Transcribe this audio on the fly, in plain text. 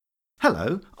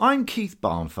Hello, I'm Keith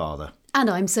Barnfather And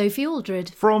I'm Sophie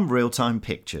Aldred. from Real Time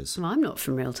Pictures. Well, I'm not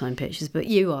from Real Time Pictures, but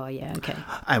you are, yeah, okay.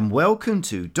 And welcome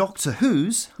to Doctor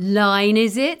Who's Line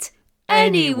is it?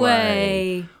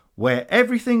 Anyway. Where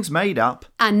everything's made up.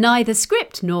 And neither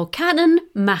script nor canon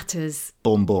matters.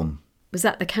 Boom, boom. Was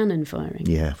that the cannon firing?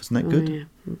 Yeah, wasn't that good? Yeah.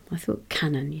 I thought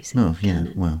cannon, you said. Oh, yeah,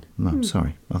 cannon. well, no,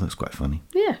 sorry. I thought it was quite funny.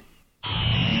 Yeah.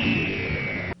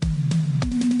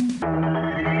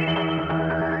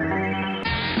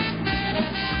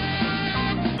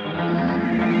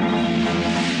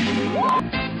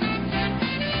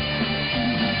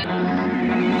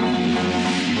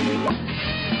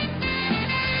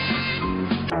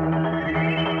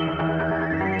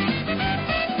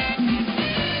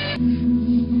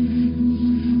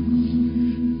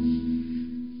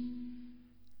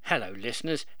 Hello,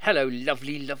 listeners. Hello,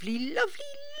 lovely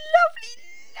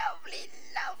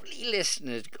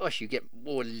listeners. Gosh, you get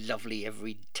more lovely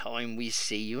every time we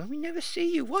see you, and we never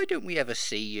see you. Why don't we ever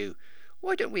see you?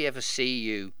 Why don't we ever see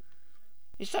you?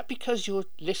 Is that because you're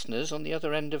listeners on the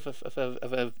other end of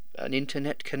an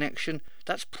internet connection?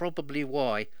 That's probably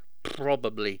why.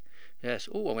 Probably. Yes.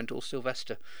 Oh, I went all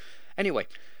Sylvester. Anyway.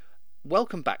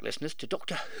 Welcome back, listeners, to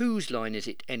Doctor Whose Line Is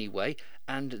It Anyway?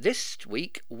 And this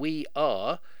week we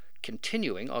are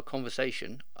continuing our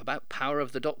conversation about Power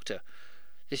of the Doctor.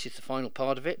 This is the final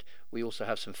part of it. We also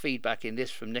have some feedback in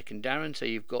this from Nick and Darren, so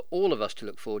you've got all of us to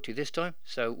look forward to this time.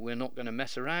 So we're not going to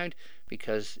mess around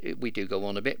because we do go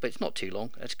on a bit, but it's not too long.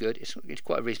 That's good. It's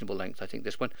quite a reasonable length, I think,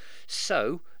 this one.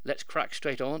 So let's crack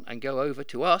straight on and go over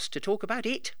to us to talk about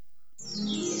it.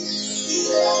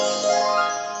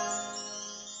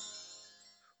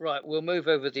 Right, we'll move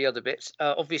over the other bits.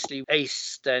 Obviously,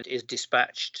 Ace then is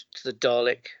dispatched to the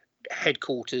Dalek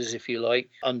headquarters, if you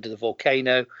like, under the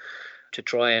volcano to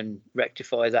try and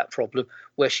rectify that problem,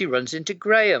 where she runs into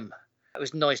Graham. It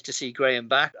was nice to see Graham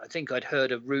back. I think I'd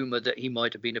heard a rumour that he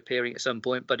might have been appearing at some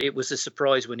point, but it was a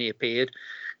surprise when he appeared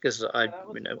because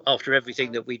after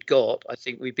everything that we'd got, I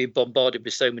think we'd been bombarded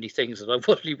with so many things that I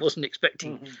really wasn't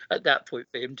expecting at that point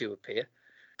for him to appear.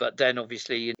 But then,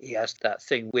 obviously, he has that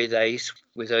thing with Ace,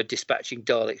 with her dispatching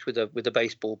Daleks with a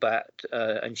baseball bat,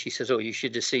 and she says, "Oh, you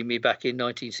should have seen me back in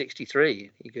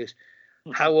 1963." He goes,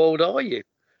 "How old are you?"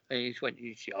 And he went,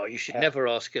 "Oh, you should never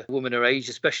ask a woman her age,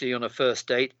 especially on a first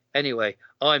date. Anyway,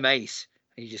 I'm Ace."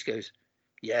 And he just goes,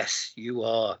 "Yes, you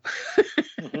are."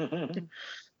 I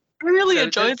really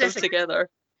enjoyed them together.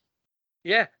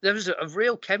 Yeah, there was a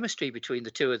real chemistry between the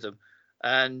two of them,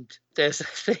 and there's a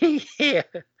thing here.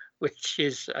 Which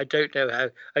is, I don't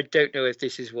know if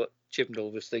this is what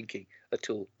Chibnall was thinking at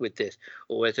all with this,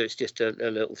 or whether it's just a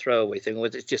little throwaway thing, or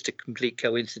whether it's just a complete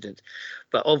coincidence.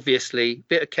 But obviously,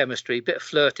 bit of chemistry, bit of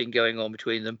flirting going on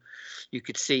between them. You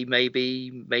could see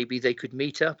maybe they could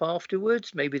meet up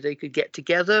afterwards. Maybe they could get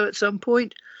together at some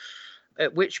point.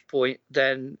 At which point,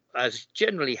 then, as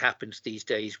generally happens these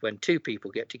days when two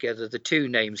people get together, the two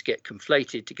names get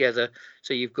conflated together.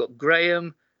 So you've got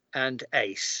Graham and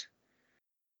Ace.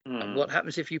 And what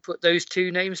happens if you put those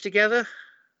two names together?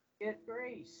 Get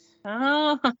Grace.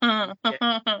 Oh.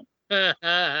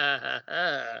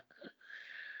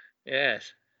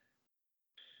 Yes.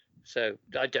 So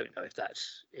I don't know if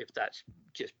that's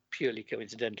just purely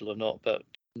coincidental or not, but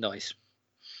nice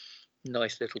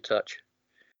little touch.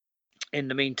 In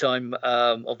the meantime,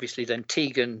 obviously, then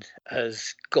Tegan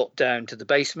has got down to the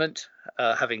basement,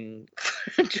 having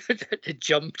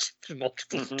jumped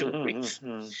multiple stories.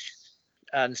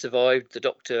 And survived. The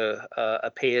Doctor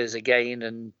appears again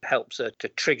and helps her to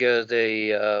trigger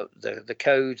the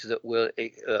codes that will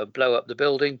blow up the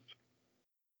building.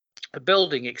 The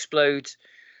building explodes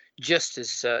just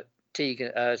as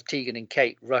Tegan and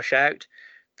Kate rush out.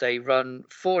 They run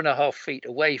 4.5 feet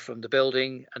away from the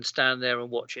building and stand there and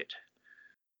watch it.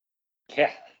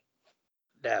 Yeah.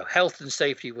 Now, health and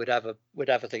safety would have a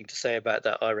thing to say about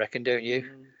that, I reckon, don't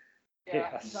you?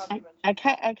 Yes. I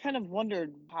kind of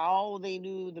wondered how they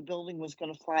knew the building was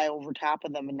going to fly over top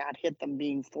of them and not hit them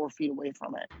being 4 feet away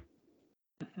from it.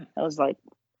 I was like,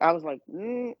 I don't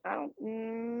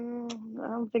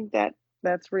think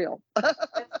that's real.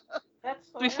 That's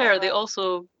To be fair, they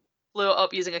also blew it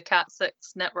up using a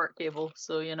Cat6 network cable,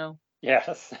 so you know.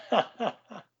 Yes.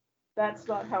 That's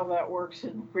not how that works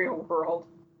in the real world.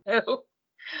 No.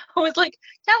 I was like,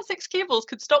 Cat6 cables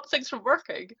could stop things from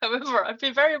working. However, I'd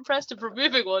be very impressed if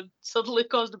removing one suddenly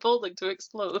caused a building to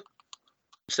explode.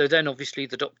 So then, obviously,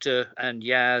 the Doctor and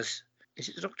Yaz. Is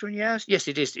it the Doctor and Yaz? Yes,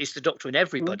 it is. It's the Doctor and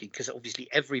everybody, because obviously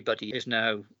everybody is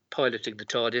now piloting the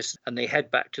TARDIS, and they head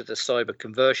back to the cyber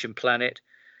conversion planet.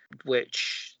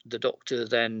 which the Doctor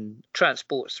then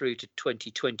transports through to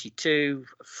 2022,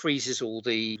 freezes all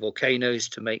the volcanoes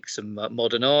to make some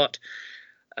modern art,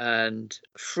 and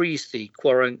frees the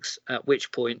Quaruncs, at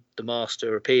which point the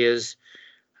Master appears,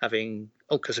 having,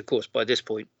 because of course by this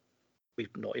point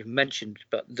we've not even mentioned,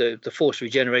 but the force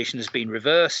regeneration has been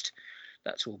reversed.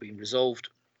 That's all been resolved,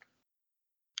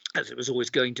 as it was always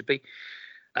going to be.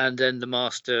 And then the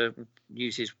Master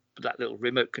uses that little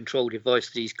remote control device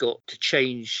that he's got to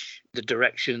change the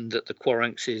direction that the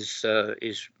Quaruncs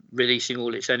is releasing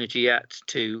all its energy at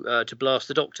to blast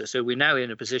the Doctor. So we're now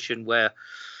in a position where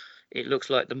it looks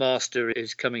like the Master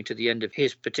is coming to the end of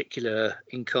his particular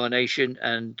incarnation,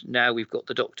 and now we've got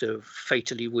the Doctor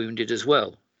fatally wounded as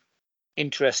well.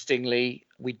 Interestingly,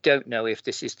 we don't know if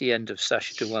this is the end of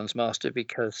Sacha Dhawan's Master,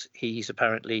 because he's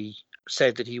apparently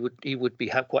said that he would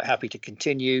be quite happy to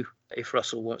continue if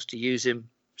Russell wants to use him.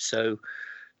 So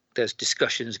there's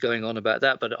discussions going on about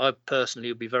that, but I personally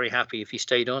would be very happy if he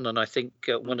stayed on, and I think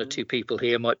one or two people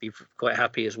here might be quite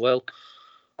happy as well.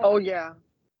 Oh yeah.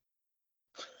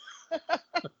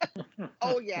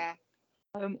 Oh yeah.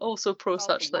 I'm also pro About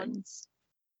such the one- things.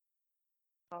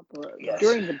 Yes.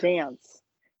 During the dance,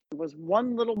 there was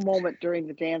one little moment during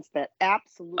the dance that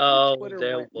absolutely Oh, Twitter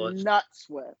there went was. nuts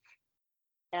with.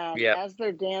 And Yep. as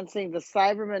they're dancing, the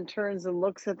Cyberman turns and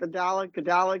looks at the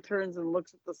Dalek turns and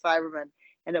looks at the Cyberman,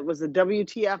 and it was a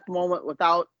WTF moment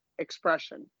without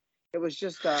expression. It was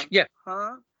just a Yeah.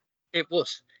 huh? It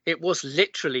was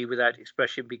literally without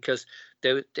expression, because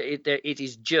it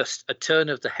is just a turn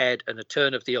of the head and a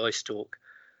turn of the eye stalk,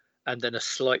 and then a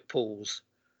slight pause,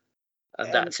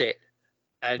 and that's it.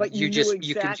 And but you you just knew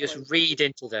you can just exactly. read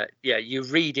into that. Yeah, you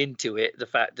read into it the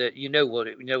fact that you know what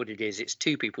it is. It's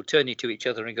two people turning to each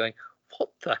other and going,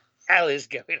 "What the hell is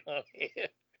going on here?"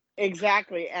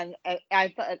 Exactly, and I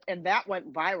thought, and that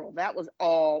went viral. That was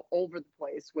all over the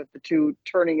place with the two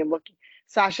turning and looking,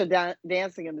 Sasha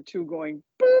dancing, and the two going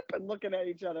boop and looking at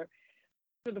each other,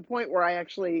 to the point where I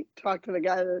actually talked to the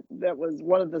guy that was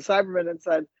one of the Cybermen and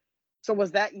said, "So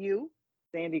was that you,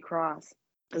 Sandy Cross?"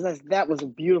 Because that was a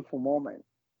beautiful moment.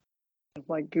 I'm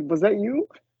like, was that you?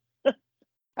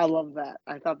 I love that.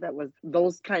 I thought that was,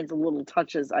 those kinds of little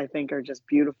touches, I think, are just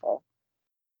beautiful.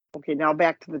 Okay, now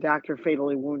back to the Doctor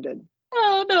fatally wounded.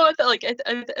 Oh no,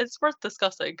 it's worth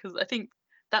discussing, because I think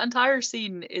that entire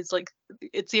scene is like,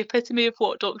 it's the epitome of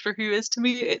what Doctor Who is to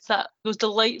me. It's those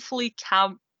delightfully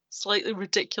camp, slightly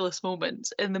ridiculous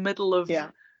moments in the middle of,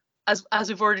 Yeah. as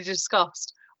we've already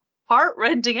discussed,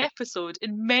 heart-rending episode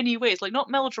in many ways, like not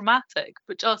melodramatic,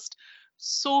 but just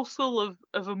so full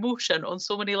of emotion on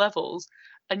so many levels,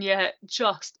 and yet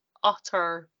just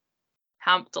utter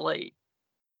camp delight.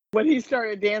 When he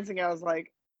started dancing, I was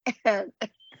like, and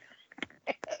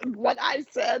what I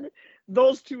said,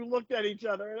 those two looked at each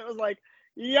other, and it was like,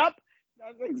 yep,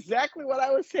 that's exactly what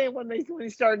I was saying when he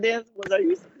started dancing.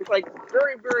 It's like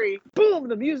very, very boom,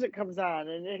 the music comes on,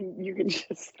 and you can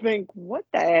just think, what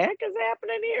the heck is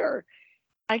happening here?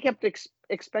 I kept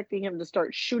expecting him to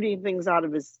start shooting things out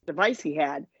of his device he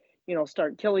had,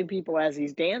 start killing people as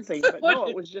he's dancing, but no,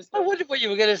 it was just. I wondered what you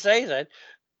were going to say then.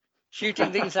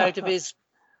 Shooting things out of his.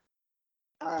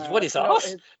 What is off?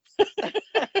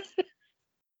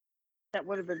 That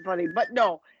would have been funny, but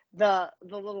no, the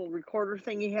little recorder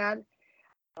thing he had,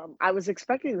 I was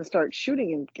expecting to start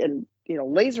shooting and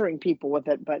lasering people with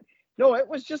it, but no, it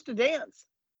was just a dance.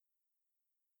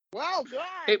 Well done.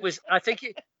 It was. I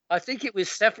think it was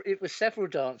several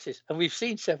dances, and we've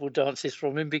seen several dances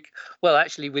from him. Well,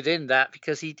 actually, within that,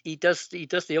 because he does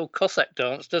the old Cossack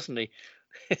dance, doesn't he?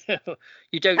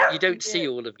 You don't see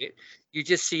all of it. You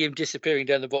just see him disappearing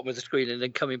down the bottom of the screen and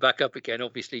then coming back up again,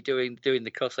 obviously doing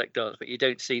the Cossack dance, but you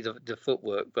don't see the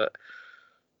footwork. But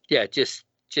yeah, just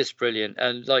brilliant.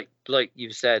 And like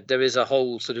you've said, there is a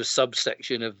whole sort of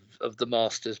subsection of the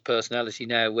Master's personality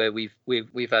now, where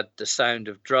we've had the sound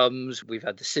of drums, we've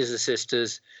had the Scissor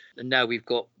Sisters, and now we've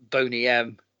got Boney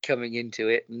M coming into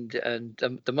it, and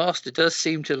the Master does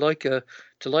seem to like a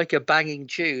banging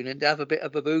tune and have a bit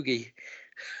of a boogie.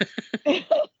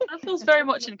 That feels very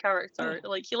much in character.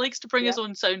 Like, he likes to bring his Yeah.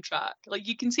 own soundtrack. Like,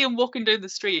 you can see him walking down the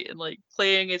street and like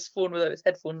playing his phone without his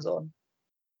headphones on.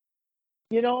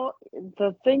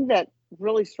 The thing that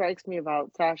really strikes me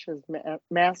about Sasha's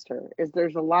Master is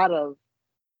there's a lot of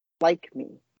like me.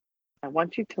 I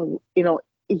want you to,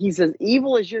 he's as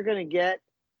evil as you're going to get,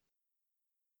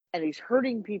 and he's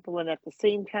hurting people, and at the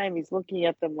same time he's looking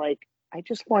at them like, I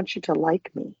just want you to like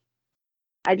me.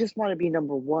 I just want to be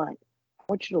number one. I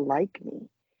want you to like me.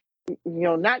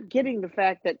 Not getting the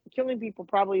fact that killing people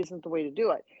probably isn't the way to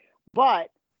do it, but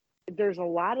there's a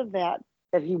lot of that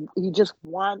that he just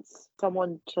wants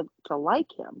someone to like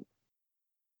him.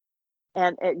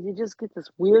 And you just get this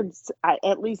weird,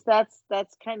 at least that's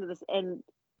kind of this, and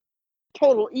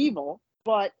total evil,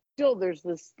 but still there's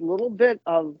this little bit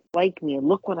of like me and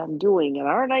look what I'm doing and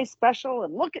aren't I special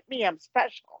and look at me, I'm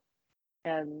special.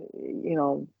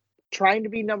 And, trying to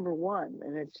be number one.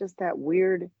 And it's just that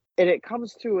weird, and it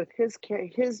comes through with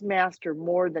his master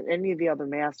more than any of the other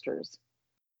masters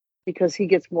because he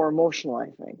gets more emotional,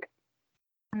 I think.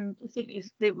 I think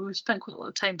we spent quite a lot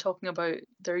of time talking about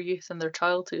their youth and their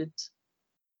childhood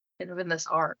kind of in this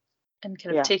arc and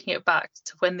kind of Yeah. taking it back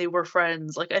to when they were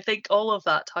friends. Like, I think all of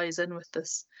that ties in with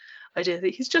this idea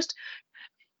that he's just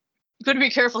going to be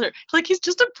careful here. Like, he's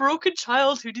just a broken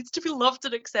child who needs to be loved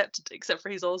and accepted, except for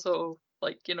he's also,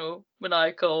 like,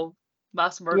 maniacal,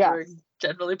 mass murdering,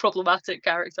 generally problematic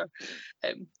character.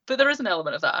 But there is an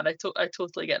element of that, and I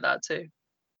totally get that too.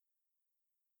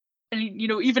 And,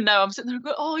 even now I'm sitting there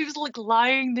going, oh, he was like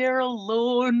lying there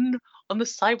alone on the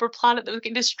cyber planet that was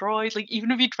getting destroyed. Like,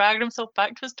 even if he dragged himself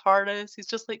back to his TARDIS, he's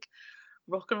just like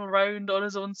rocking around on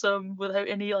his own without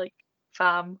any like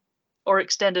fam or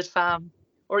extended fam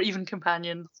or even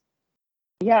companions.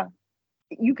 Yeah,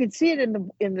 you could see it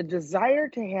in the desire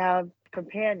to have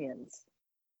companions.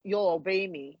 You'll obey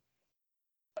me,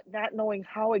 but not knowing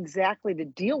how exactly to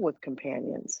deal with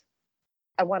companions.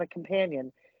 I want a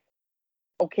companion.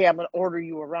 Okay, I'm going to order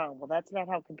you around. Well, that's not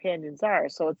how companions are.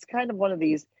 So it's kind of one of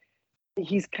these.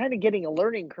 He's kind of getting a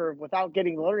learning curve without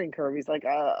getting a learning curve. He's like,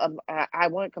 I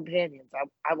want companions.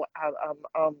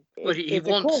 But he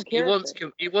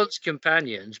wants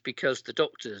companions because the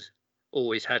Doctor's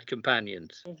always had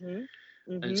companions,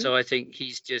 and so I think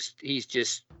he's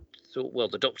just thought, well,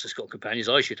 the Doctor's got companions,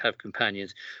 I should have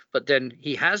companions. But then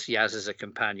he has Yaz as a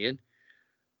companion,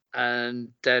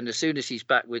 and then as soon as he's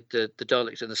back with the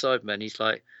Daleks and the Cybermen, he's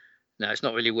like, no, it's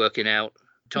not really working out.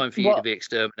 Time for you to be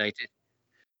exterminated.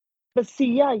 But see,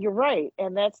 yeah, you're right,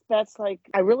 and that's like,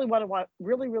 I really want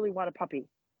a puppy,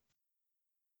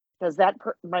 because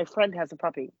my friend has a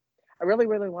puppy. I really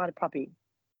want a puppy.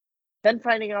 Then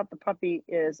finding out the puppy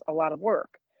is a lot of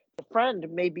work. The friend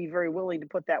may be very willing to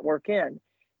put that work in,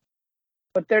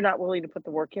 but they're not willing to put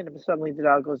the work in, and suddenly the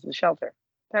dog goes to the shelter.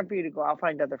 Time for you to go. I'll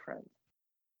find other friends.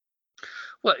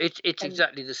 Well, it's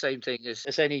exactly the same thing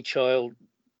as any child.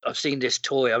 I've seen this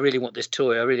toy. I really want this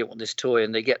toy. I really want this toy.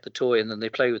 And they get the toy and then they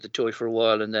play with the toy for a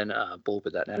while and then, I'm bored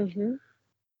with that now. Mm-hmm.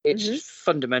 It's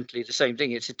fundamentally the same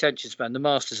thing. It's attention span. The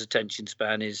master's attention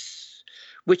span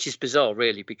which is bizarre,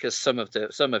 really, because some of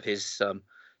his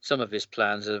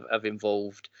plans have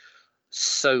involved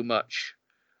so much,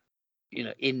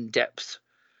 in-depth,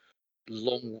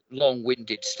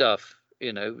 long-winded stuff.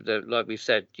 Like we've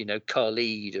said,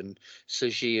 Khalid and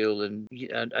Sajil and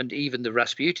even the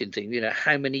Rasputin thing.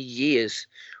 How many years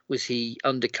was he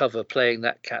undercover playing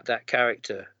that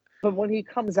character? But when he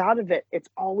comes out of it, it's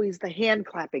always the hand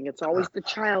clapping. It's always the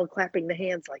child clapping the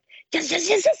hands, like yes, yes,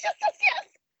 yes, yes, yes, yes, yes.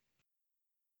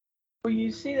 Well,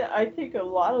 you see that I think a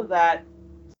lot of that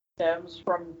stems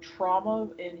from trauma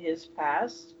in his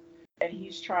past, and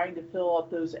he's trying to fill up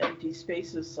those empty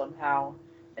spaces somehow.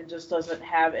 And just doesn't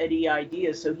have any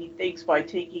ideas. So he thinks by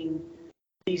taking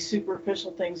these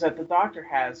superficial things that the Doctor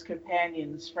has,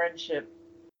 companions, friendship,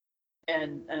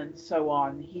 and so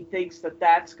on, he thinks that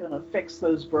that's going to fix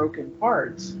those broken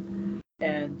parts.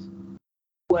 And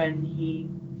when he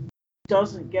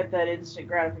doesn't get that instant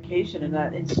gratification and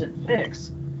that instant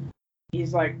fix,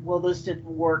 he's like, well, this didn't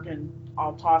work, and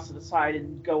I'll toss it aside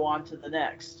and go on to the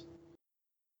next.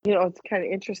 It's kind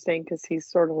of interesting because he's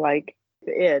sort of like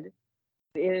the id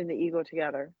and the ego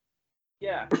together.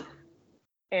 Yeah.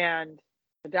 And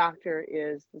the Doctor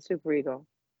is the superego.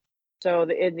 So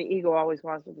the id and the ego always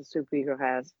wants what the superego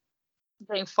has.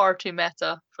 Being far too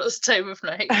meta for this time of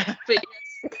night. But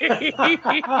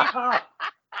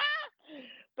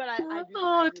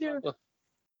I dear.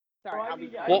 Sorry.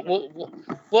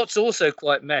 What's also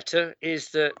quite meta is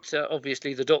that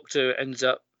obviously the Doctor ends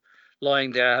up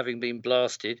lying there having been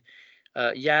blasted.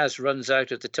 Yaz runs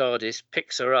out of the TARDIS,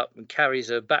 picks her up and carries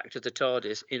her back to the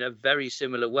TARDIS in a very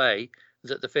similar way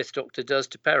that the Fifth Doctor does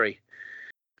to Peri.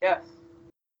 Yes.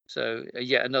 So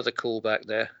yet another callback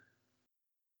there.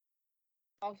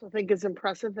 I also think it's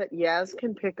impressive that Yaz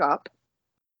can pick up.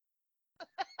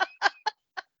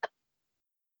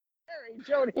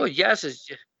 Jodie. Well, Yaz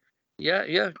is,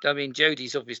 yeah. I mean,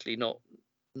 Jodie's obviously not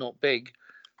big,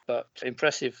 but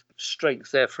impressive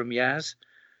strength there from Yaz.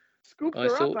 Scooped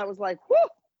her up. I was like, whoo!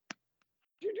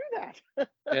 Did you do that?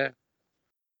 Yeah.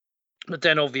 But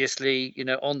then obviously,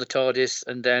 on the TARDIS,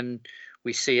 and then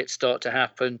we see it start to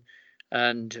happen.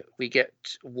 and we get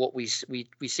what we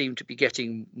seem to be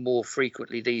getting more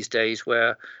frequently these days,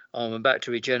 where I'm about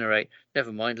to regenerate.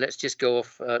 Never mind, let's just go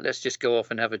off. Let's just go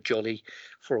off and have a jolly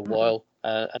for a while,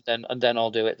 and then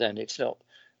I'll do it. Then it's not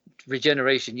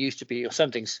regeneration. Used to be, or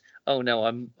something's. Oh no,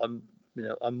 I'm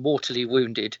I'm mortally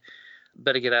wounded.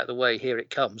 Better get out of the way. Here it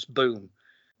comes. Boom.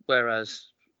 Whereas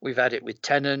we've had it with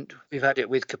Tennant, we've had it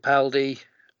with Capaldi,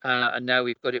 and now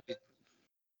we've got it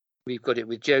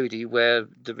with Jodie, where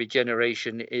the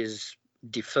regeneration is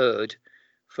deferred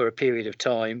for a period of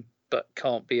time, but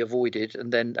can't be avoided,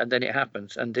 and then it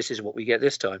happens, and this is what we get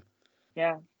this time.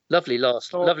 Yeah. Lovely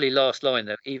last line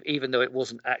though, even though it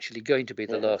wasn't actually going to be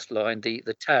the last line.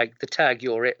 The tag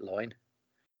you're it line.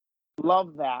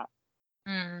 Love that.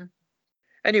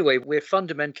 Anyway,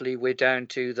 we're down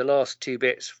to the last two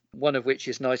bits, one of which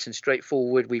is nice and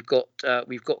straightforward. We've got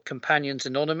Companions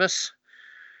Anonymous,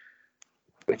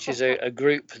 which is a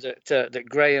group that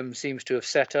Graham seems to have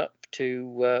set up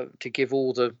to give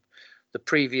all the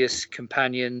previous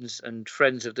companions and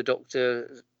friends of the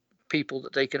Doctor people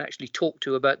that they can actually talk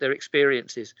to about their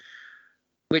experiences,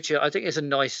 which I think is a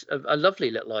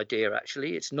lovely little idea.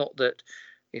 Actually, it's not that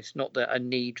a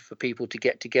need for people to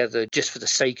get together just for the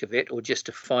sake of it or just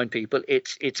to find people.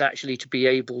 It's actually to be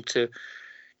able to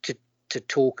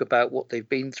talk about what they've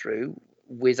been through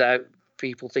without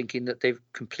people thinking that they've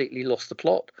completely lost the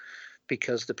plot,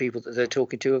 because the people that they're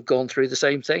talking to have gone through the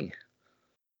same thing.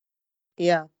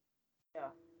 Yeah.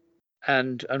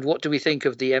 And what do we think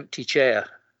of the empty chair?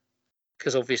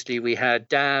 Because obviously we had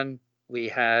Dan, we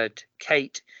had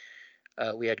Kate,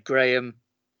 we had Graham,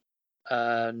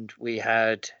 and we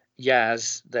had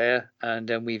Yaz there, and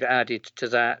then we've added to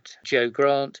that Joe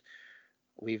Grant,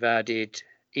 we've added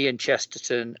Ian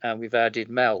Chesterton, and we've added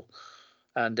Mel,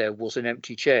 and there was an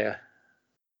empty chair.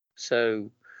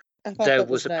 So there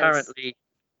was nice.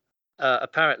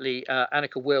 apparently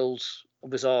Annika Wills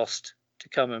was asked to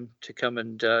come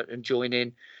and join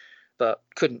in, but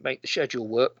couldn't make the schedule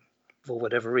work for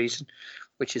whatever reason,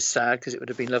 which is sad, because it would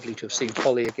have been lovely to have seen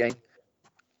Polly again.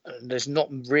 And there's not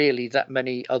really that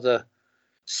many other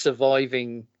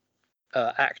surviving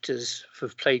actors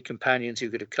who've played companions who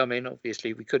could have come in.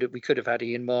 Obviously, we could have had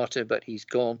Ian Marter, but he's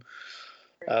gone.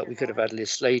 We could have had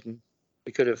Liz Sladen.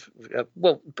 We could have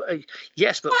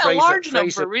yes, but quite a large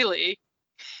Fraser, number, really.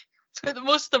 So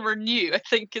most of them are new. I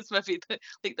think it's maybe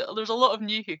there's a lot of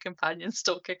new Who companions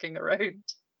still kicking around.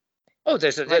 Oh,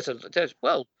 there's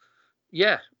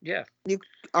yeah.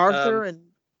 Arthur and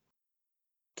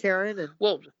Karen and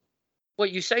well,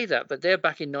 you say that, but they're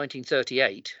back in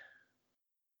 1938.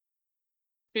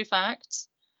 True facts.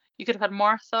 You could have had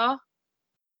Martha.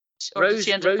 Or Rose, did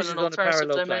she end up Rose in an is on a alternative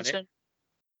parallel dimension?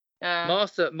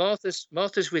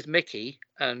 Martha's with Mickey,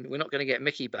 and we're not going to get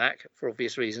Mickey back for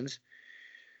obvious reasons.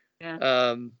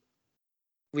 Yeah.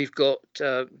 We've got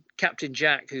Captain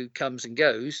Jack, who comes and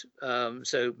goes,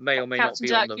 so may or may Captain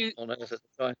not Jack, be on Earth at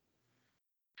the time.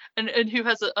 And who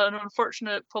has an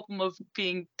unfortunate problem of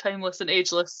being timeless and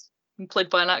ageless, and played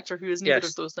by an actor who is neither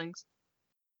of those things.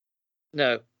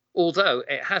 No, although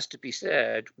it has to be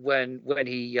said, when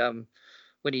he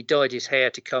dyed his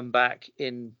hair to come back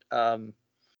in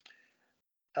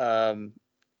what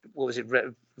was it?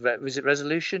 Was it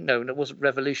Resolution? No, it wasn't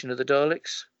Revolution of the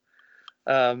Daleks.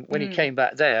 When he came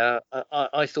back there,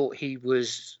 I thought he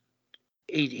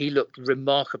looked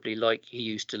remarkably like he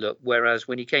used to look. Whereas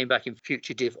when he came back in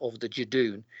Fugitive of the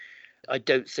Jadoon, I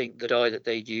don't think the dye that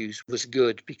they'd used was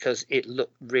good, because it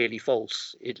looked really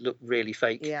false. It looked really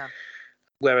fake. Yeah.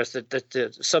 Whereas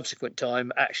the subsequent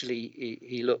time, actually,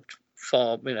 he looked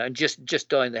far, and just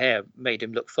dyeing the hair made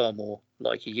him look far more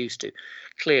like he used to.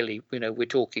 Clearly, we're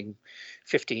talking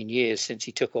 15 years since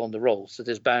he took on the role, so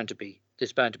there's bound to be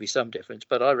some difference.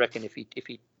 But I reckon if he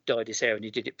dyed his hair and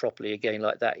he did it properly again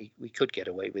like that, we could get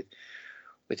away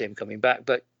with him coming back.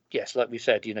 But yes, like we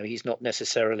said, he's not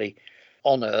necessarily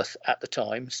on Earth at the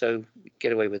time, so we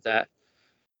get away with that.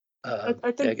 I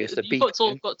think you've got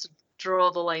to draw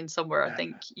the line somewhere. I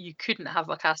think you couldn't have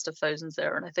a cast of thousands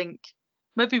there, and I think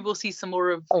maybe we'll see some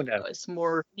more of some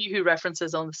more New Who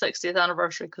references on the 60th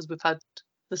anniversary, because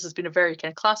this has been a very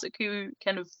kind of classic Who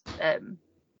kind of.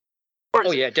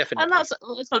 Oh yeah, definitely. And that's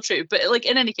not true, but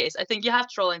in any case, I think you have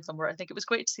to draw a line somewhere. I think it was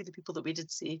great to see the people that we did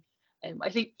see. I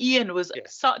think Ian was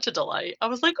such a delight. I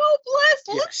was like, oh bless,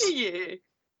 look at you.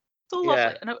 So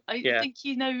lovely. And I think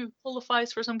he now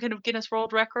qualifies for some kind of Guinness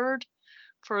World Record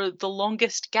for the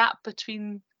longest gap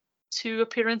between two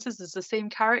appearances as the same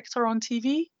character on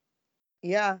TV.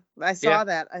 Yeah, I saw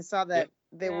that. I saw that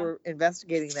they were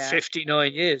investigating that.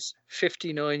 59 years.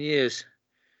 59 years.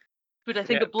 Would I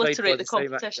think obliterate the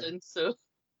competition. So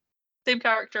same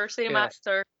character, same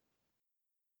actor.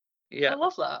 Yeah, I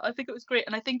love that. I think it was great,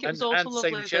 and I think it was also and same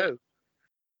lovely that show.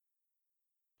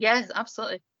 yes,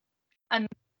 absolutely. And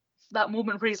that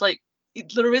moment where he's like,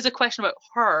 there is a question about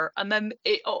her, and then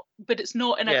but it's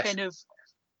not in a Yes. kind of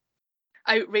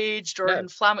outraged or No.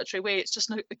 inflammatory way. It's just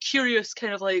a curious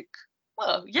kind of like,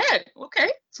 well, yeah,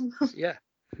 okay. Yeah.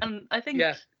 And I think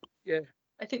Yeah. Yeah.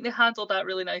 I think they handled that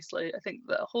really nicely. I think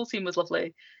the whole scene was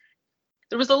lovely.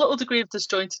 There was a little degree of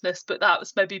disjointedness, but that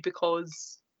was maybe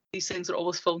because these things are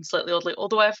always filmed slightly oddly.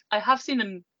 Although I have seen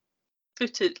in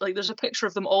footage, like there's a picture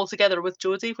of them all together with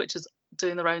Jodie, which is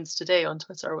doing the rounds today on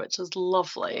Twitter, which is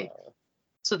lovely.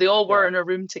 So they all were Right. in a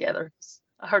room together.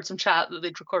 I heard some chat that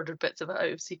they'd recorded bits of it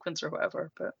out of sequence or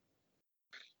whatever, but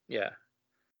Yeah.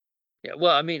 Yeah.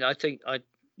 Well, I mean, I think I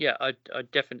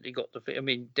definitely got the. I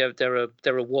mean, there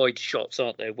are wide shots,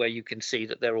 aren't there, where you can see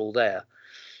that they're all there.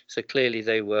 So clearly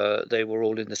they were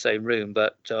all in the same room.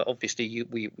 But obviously,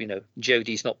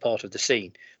 Jodie's not part of the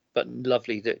scene. But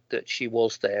lovely that she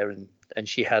was there and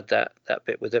she had that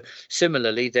bit with her.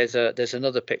 Similarly, there's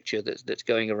another picture that's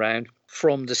going around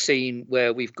from the scene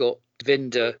where we've got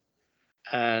Vinda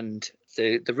and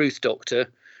the Ruth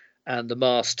Doctor and the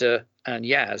Master and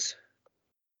Yaz.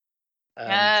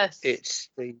 And yes,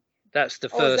 that's the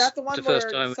Oh, is that first the one the first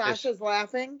where time. Sasha's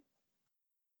laughing?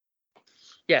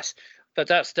 Yes, but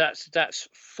that's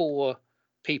 4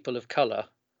 people of color,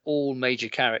 all major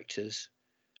characters,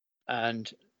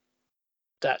 and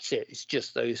that's it. It's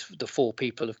just the 4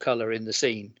 people of color in the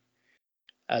scene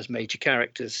as major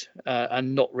characters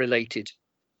and not related.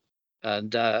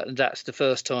 And that's the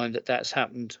first time that's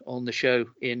happened on the show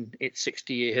in its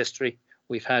 60-year history.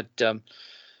 We've had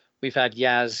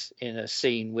Yaz in a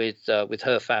scene with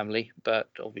her family, but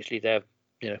obviously they're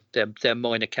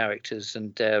minor characters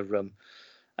and they're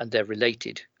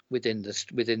related within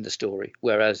the story.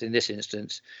 Whereas in this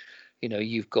instance,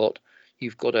 you've got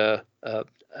a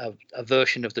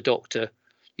version of the Doctor,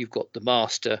 you've got the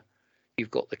Master, you've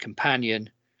got the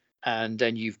companion, and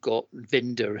then you've got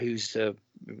Vinda, who's a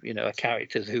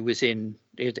character who was in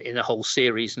a whole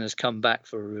series and has come back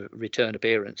for a return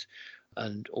appearance,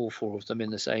 and all 4 of them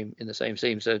in the same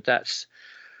scene. So that's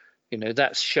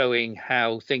showing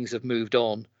how things have moved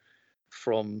on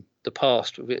from the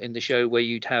past in the show, where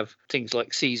you'd have things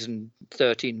like season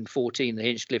 13 and 14, the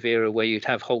Hinchcliffe era, where you'd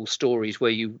have whole stories where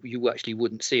you actually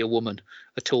wouldn't see a woman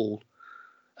at all,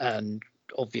 and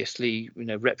obviously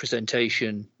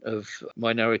representation of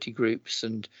minority groups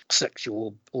and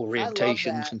sexual orientations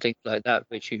that. and things like that,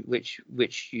 which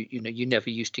you never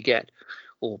used to get,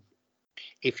 or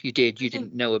if you did, you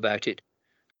didn't know about it.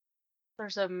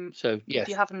 there's So yes. if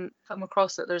you haven't come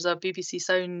across it, there's a BBC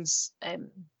Sounds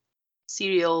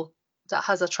serial that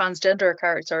has a transgender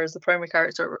character as the primary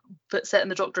character, but set in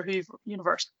the Doctor Who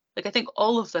universe. Like, I think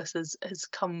all of this has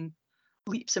come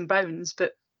leaps and bounds,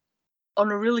 but on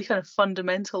a really kind of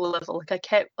fundamental level. Like, I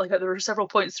kept, like, there were several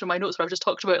points through my notes where I've just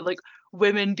talked about like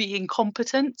women being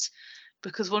competent,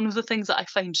 because one of the things that I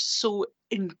find so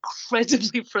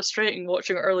incredibly frustrating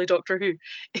watching early Doctor Who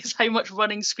is how much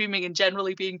running, screaming, and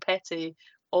generally being petty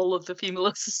all of the female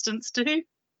assistants do.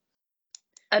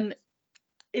 And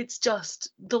it's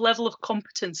just, the level of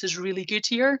competence is really good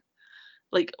here.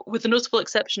 Like, with the notable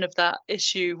exception of that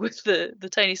issue with the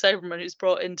tiny Cyberman who's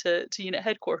brought into unit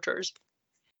headquarters,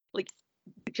 like,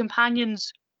 the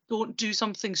companions don't do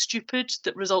something stupid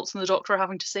that results in the Doctor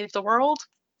having to save the world.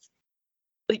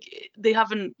 Like, they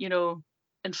haven't,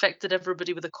 infected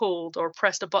everybody with a cold or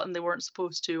pressed a button they weren't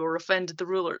supposed to or offended the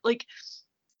ruler. Like,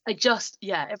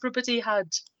 everybody had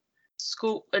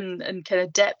scope and kind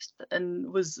of depth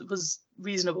and was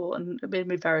reasonable, and it made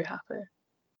me very happy.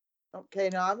 Okay,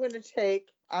 now I'm going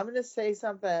to say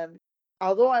something.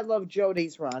 Although I love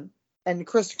Jodie's run and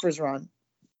Christopher's run,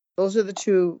 those are the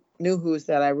 2 new Who's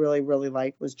that I really, really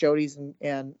liked, was Jodie's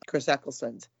and Chris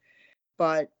Eccleston's.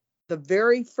 But the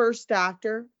very first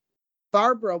Doctor,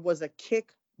 Barbara was a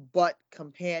kick-butt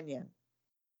companion.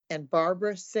 And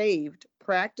Barbara saved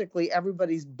practically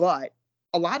everybody's butt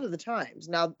a lot of the times.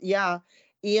 Now, yeah,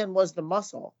 Ian was the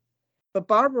muscle, but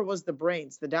Barbara was the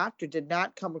brains. The Doctor did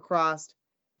not come across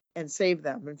and save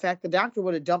them. In fact, the Doctor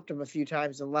would have dumped him a few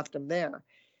times and left him there.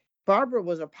 Barbara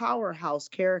was a powerhouse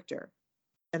character,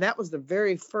 and that was the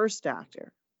very first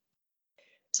Doctor.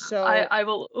 So I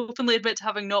will openly admit to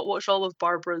having not watched all of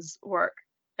Barbara's work.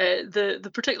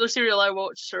 The particular serial I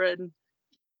watched her in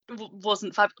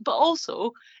wasn't fab, but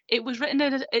also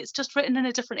it's just written in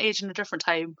a different age and a different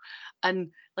time,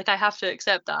 and like, I have to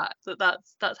accept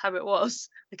that's how it was.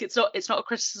 Like, it's not a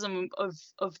criticism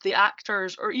of the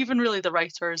actors or even really the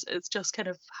writers. It's just kind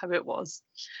of how it was,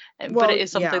 but it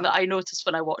is something that I noticed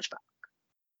when I watched back.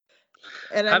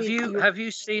 And I Have mean,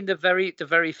 you seen the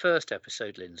very first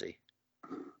episode, Lindsay?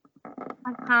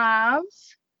 I have.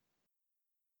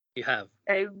 You have.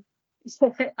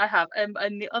 I have.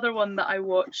 And the other one that I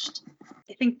watched,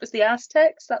 I think was the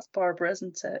Aztecs. That's Barbara,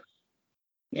 isn't it?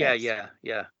 yes.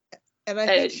 Yeah. And I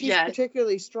think she's yeah.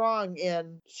 particularly strong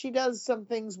in, she does some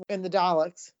things in the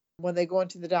Daleks when they go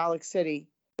into the Dalek city,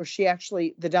 where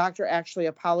the doctor actually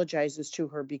apologizes to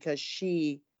her because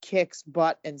she kicks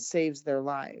butt and saves their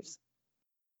lives.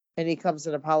 And he comes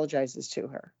and apologizes to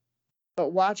her.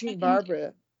 But watching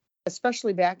Barbara,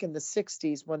 especially back in the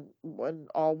 60s when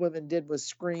all women did was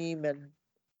scream and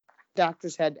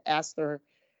doctors had asked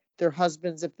their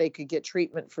husbands if they could get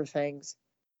treatment for things,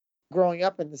 growing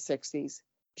up in the 60s,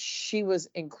 she was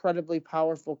incredibly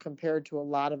powerful compared to a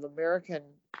lot of American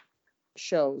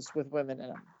shows with women in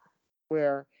them,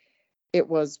 where it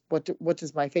was, what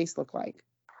does my face look like?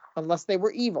 Unless they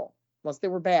were evil, unless they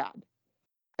were bad.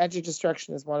 Edge of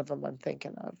Destruction is one of them I'm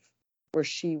thinking of, where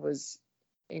she was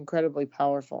incredibly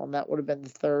powerful, and that would have been the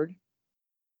third.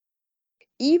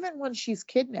 Even when she's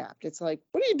kidnapped, it's like,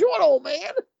 what are you doing, old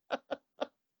man?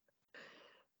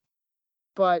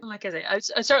 But like I say,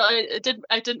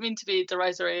 I didn't mean to be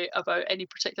derisory about any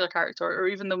particular character or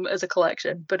even them as a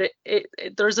collection, but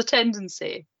there's a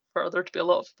tendency for there to be a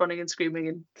lot of running and screaming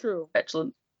and true.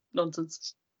 petulant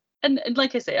nonsense. And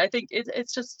like I say, I think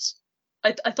it's just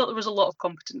I thought there was a lot of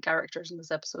competent characters in this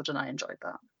episode, and I enjoyed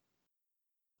that.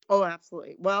 Oh,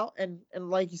 absolutely. Well, and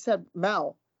like you said,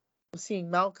 seeing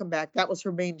Mel come back, that was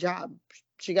her main job.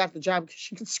 She got the job because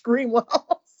she could scream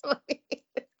well. So,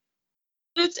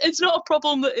 it's not a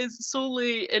problem that is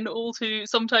solely in Old Who.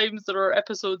 Sometimes there are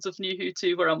episodes of New Who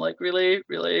too where I'm like, really,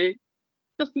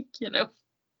 you know.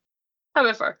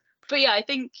 However, but yeah, I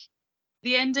think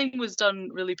the ending was done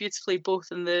really beautifully,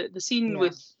 both in the scene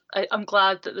with. I'm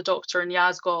glad that the Doctor and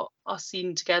Yaz got a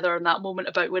scene together in that moment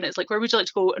about when it's like, where would you like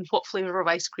to go and what flavour of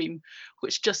ice cream,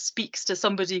 which just speaks to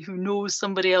somebody who knows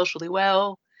somebody else really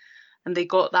well, and they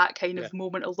got that kind of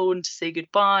moment alone to say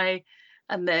goodbye.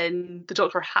 And then the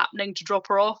Doctor happening to drop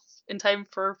her off in time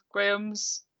for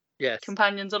Graham's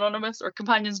Companions Anonymous, or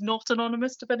Companions Not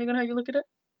Anonymous, depending on how you look at it.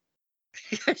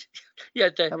 Yeah,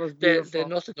 they're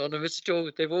not anonymous at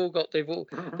all. They've all got little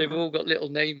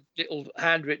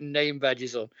handwritten name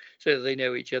badges on, so that they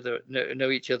know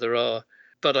each other are.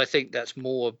 But I think that's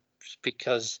more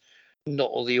because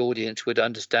not all the audience would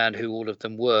understand who all of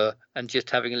them were, and just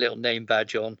having a little name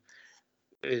badge on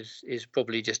is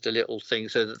probably just a little thing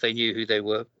so that they knew who they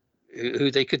were,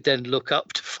 who they could then look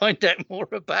up to find out more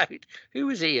about. Who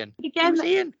was Ian? Again,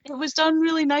 Ian? It was done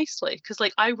really nicely, because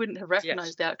like I wouldn't have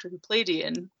recognized the actor who played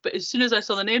Ian, but as soon as I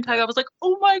saw the name tag, I was like,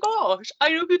 oh my gosh, I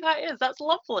know who that is. That's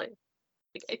lovely.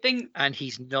 Like, I think, and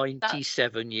he's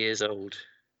 97 years old.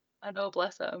 I know,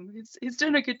 bless him. He's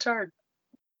doing a good turn.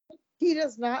 He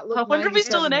does not look. I wonder if he's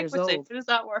still in Equity. How does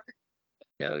that work?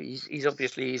 No, he's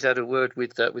obviously had a word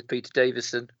with Peter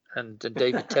Davison and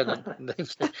David Tennant.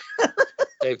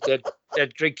 They're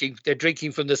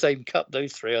drinking from the same cup.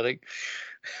 Those three, I think.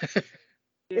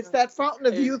 It's that fountain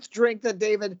of youth drink that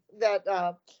David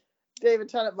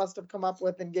Tennant must have come up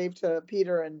with and gave to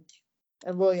Peter and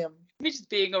William. Maybe just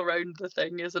being around the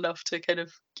thing is enough to kind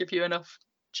of give you enough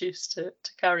juice to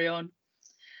carry on.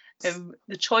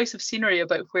 The choice of scenery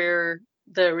about where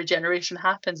the regeneration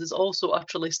happens is also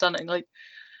utterly stunning. Like,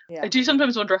 I do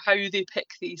sometimes wonder how they pick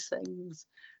these things,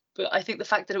 but I think the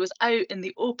fact that it was out in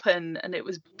the open and it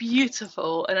was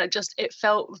beautiful, and it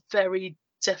felt very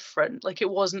different. Like, it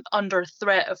wasn't under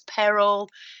threat of peril,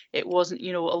 it wasn't,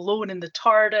 alone in the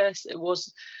TARDIS. It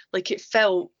was like, it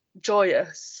felt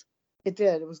joyous. It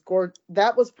did. It was gorgeous.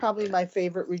 That was probably my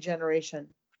favorite regeneration.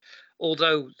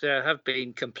 Although there have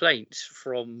been complaints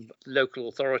from local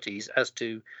authorities as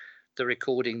to the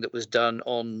recording that was done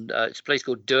on it's a place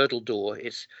called Durdledore.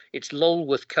 It's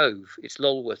Lulworth Cove. It's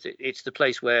Lulworth. It's the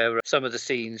place where some of the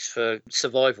scenes for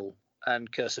Survival and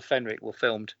Curse of Fenric were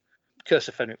filmed. Curse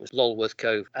of Fenric was Lulworth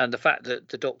Cove, and the fact that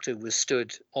the Doctor was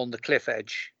stood on the cliff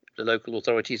edge, the local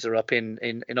authorities are up in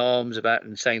arms about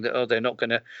and saying that they're not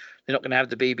going to have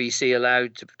the BBC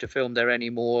allowed to film there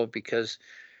anymore, because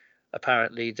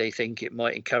apparently they think it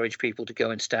might encourage people to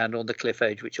go and stand on the cliff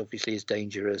edge, which obviously is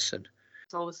dangerous. And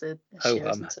it's always an issue,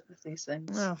 isn't it, with these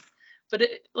things? Yeah. But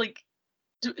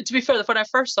to be fair, when I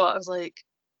first saw it, I was like,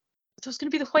 "So it's going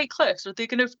to be the White Cliffs? Are they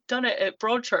going to have done it at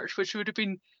Broadchurch, which would have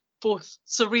been both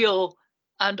surreal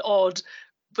and odd?"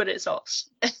 But it's not,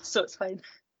 so it's fine.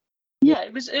 Yeah,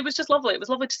 it was just lovely. It was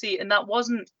lovely to see, and that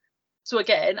wasn't. So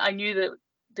again, I knew that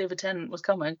David Tennant was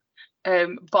coming,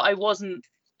 but I wasn't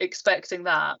expecting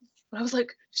that. And I was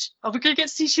like, "Are we going to get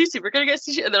to see Shooty? We're going to get to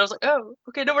see Shooty." And then I was like, "Oh,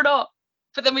 okay, no, we're not."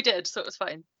 But then we did, so it was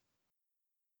fine.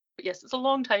 But yes, it's a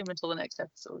long time until the next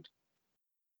episode.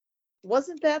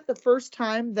 Wasn't that the first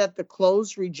time that the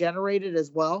clothes regenerated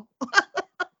as well?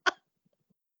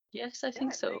 Yes, I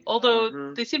think so.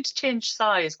 Although they seem to change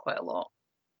size quite a lot.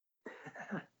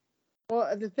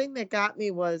 Well, the thing that got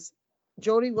me was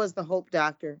Jodie was the Hope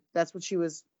Doctor. That's what she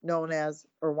was known as,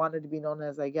 or wanted to be known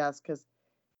as, I guess, because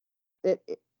it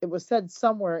was said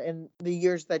somewhere in the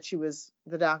years that she was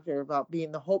the doctor about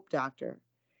being the Hope Doctor.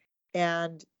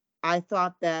 And I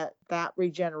thought that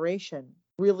regeneration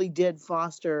really did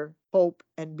foster hope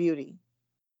and beauty.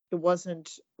 It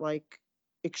wasn't like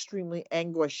extremely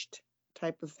anguished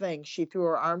type of thing. She threw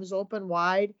her arms open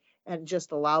wide and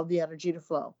just allowed the energy to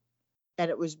flow. And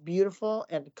it was beautiful.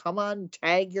 And come on,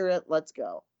 tag, you're it. Let's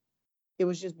go. It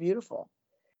was just beautiful.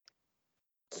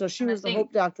 So she was the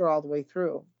Hope Doctor all the way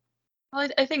through. Well,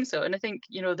 I think so. And I think,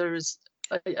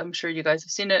 I'm sure you guys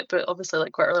have seen it, but obviously,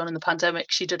 like, quite early on in the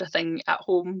pandemic, she did a thing at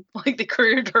home. Like, they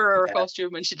couriered her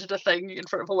costume and she did a thing in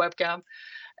front of a webcam.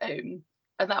 And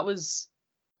that was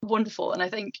wonderful. And I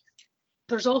think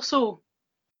there's also,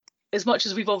 as much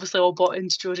as we've obviously all bought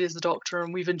into Jodie as the Doctor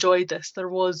and we've enjoyed this, there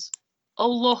was a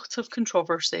lot of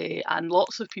controversy and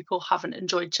lots of people haven't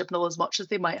enjoyed Chibnall as much as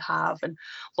they might have, and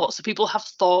lots of people have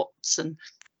thoughts and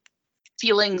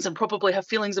feelings and probably have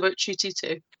feelings about Ncuti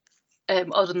too,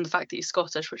 other than the fact that he's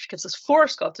Scottish, which gives us 4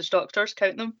 Scottish doctors,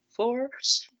 count them, 4.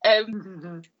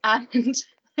 And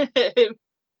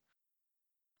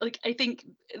like, I think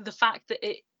the fact that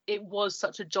it was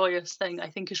such a joyous thing, I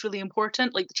think, is really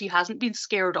important. Like, she hasn't been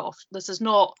scared off. This is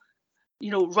not,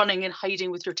 running and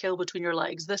hiding with your tail between your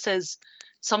legs. This is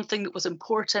something that was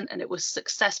important and it was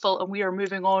successful, and we are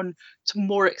moving on to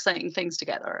more exciting things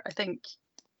together. I think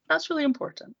that's really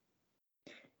important.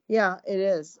 Yeah, it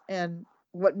is. And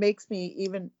what makes me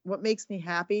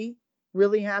happy,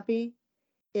 really happy,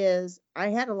 is I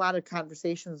had a lot of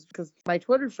conversations because my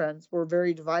Twitter friends were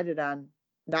very divided on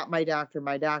not my doctor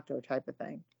type of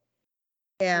thing.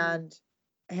 And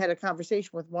I had a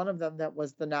conversation with one of them that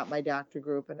was the Not My Doctor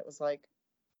group, and it was like,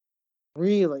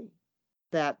 really,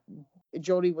 that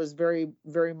Jodie was very,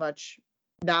 very much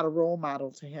not a role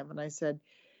model to him. And I said,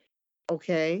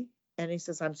 okay. And he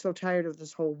says, I'm so tired of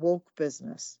this whole woke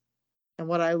business. And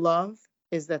what I love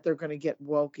is that they're going to get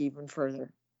woke even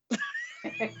further.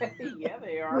 Yeah,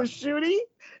 they are. With Ncuti,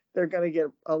 they're going to get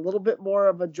a little bit more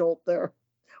of a jolt there.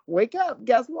 Wake up,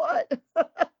 guess what?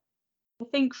 I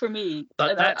think for me,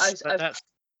 But that's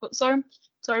sorry,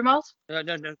 Miles.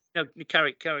 no.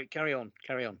 Carry on,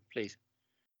 please.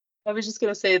 I was just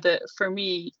going to say that for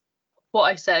me, what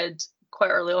I said quite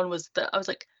early on was that I was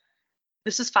like,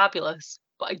 this is fabulous,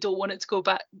 but I don't want it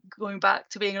to going back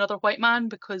to being another white man,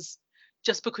 because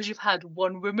just because you've had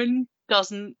one woman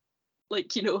doesn't,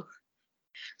 like,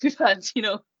 we've had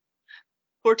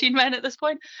 14 men at this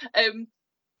point.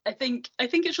 I think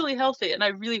it's really healthy, and I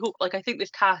really hope, like, I think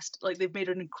they've made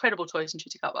an incredible choice in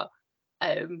Ncuti Gatwa,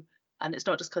 and it's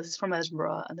not just because he's from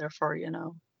Edinburgh and therefore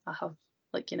I have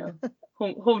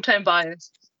hometown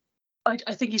bias. I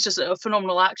think he's just a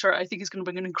phenomenal actor. I think he's going to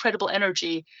bring an incredible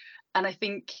energy, and I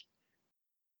think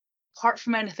apart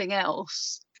from anything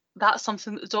else, that's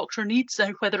something that the Doctor needs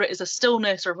now, whether it is a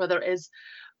stillness or whether it is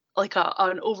like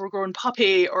an overgrown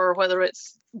puppy or whether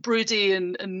it's broody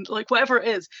and like whatever it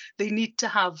is, they need to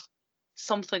have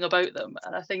something about them,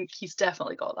 and I think he's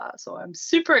definitely got that. So I'm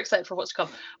super excited for what's to come.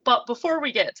 But before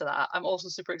we get to that, I'm also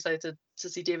super excited to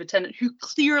see David Tennant, who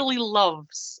clearly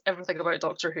loves everything about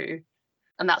Doctor Who,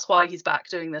 and that's why he's back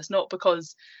doing this, not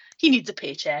because he needs a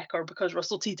paycheck or because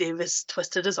Russell T Davies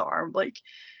twisted his arm. Like,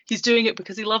 he's doing it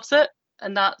because he loves it,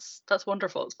 and that's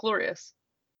wonderful. It's glorious.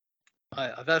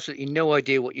 I've absolutely no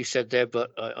idea what you said there,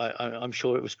 but I'm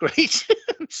sure it was great.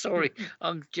 I'm sorry.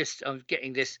 I'm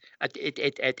getting this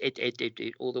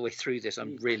all the way through this.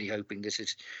 I'm really hoping this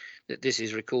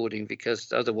is recording,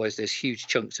 because otherwise there's huge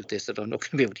chunks of this that I'm not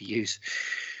going to be able to use.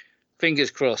 Fingers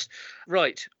crossed.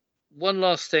 Right. One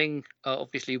last thing.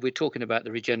 Obviously, we're talking about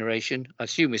the regeneration. I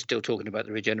assume we're still talking about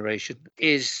the regeneration.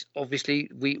 Is obviously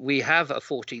we have a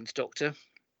 14th Doctor.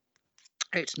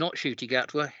 It's not Ncuti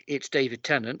Gatwa. It's David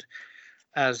Tennant,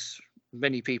 as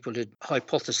many people had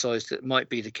hypothesized that might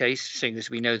be the case, seeing as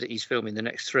we know that he's filming the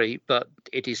next 3, but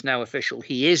it is now official.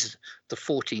 He is the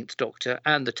 14th Doctor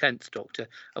and the 10th Doctor.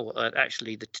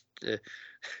 Actually,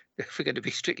 if we're going to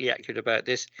be strictly accurate about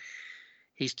this,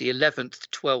 he's the 11th,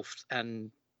 12th and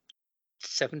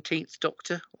 17th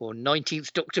Doctor, or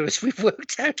 19th Doctor, as we've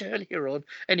worked out earlier on.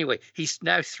 Anyway, he's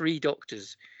now 3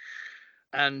 Doctors.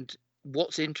 And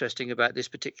what's interesting about this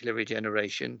particular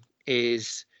regeneration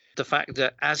is the fact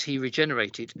that as he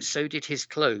regenerated, so did his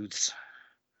clothes.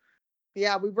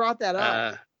 Yeah, we brought that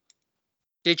up.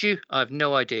 Did you? I have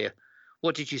no idea.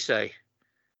 What did you say?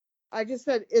 I just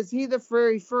said, is he the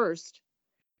very first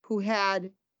who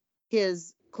had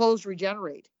his clothes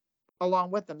regenerate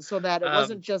along with them, so that it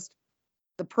wasn't just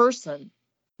the person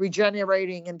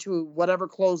regenerating into whatever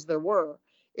clothes there were?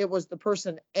 It was the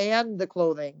person and the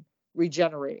clothing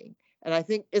regenerating. And I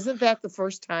think, isn't that the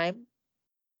first time?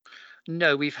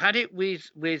 No, we've had it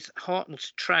with Hartnell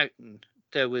to Troughton.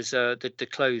 There was the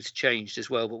clothes changed as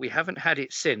well, but we haven't had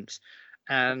it since.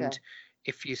 And Okay.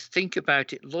 if you think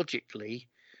about it logically,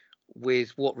 with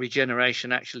what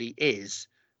regeneration actually is,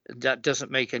 that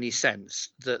doesn't make any sense.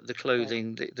 That the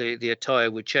clothing, the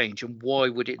attire would change, and why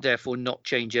would it therefore not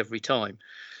change every time?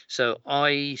 So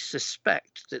I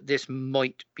suspect that this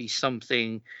might be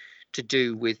something to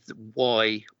do with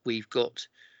why we've got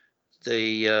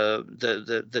the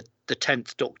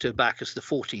 10th Doctor back as the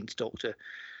 14th Doctor.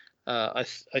 I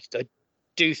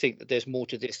do think that there's more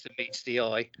to this than meets the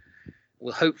eye.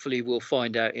 Well, hopefully we'll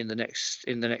find out in the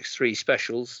next 3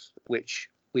 specials, which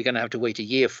we're going to have to wait a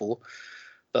year for.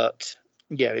 But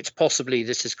yeah, it's possibly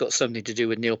this has got something to do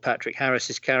with Neil Patrick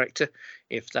Harris's character,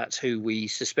 if that's who we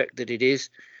suspect that it is.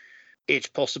 It's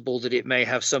possible that it may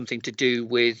have something to do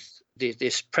with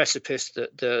this precipice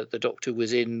that the Doctor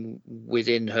was in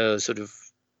within her sort of,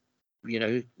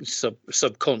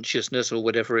 subconsciousness or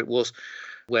whatever it was,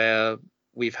 where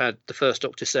we've had the first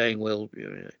Doctor saying, well,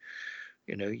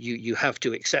 you have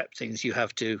to accept things, you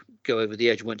have to go over the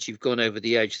edge. Once you've gone over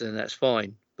the edge, then that's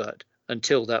fine, but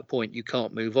until that point you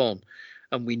can't move on.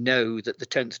 And we know that the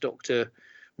 10th Doctor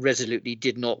resolutely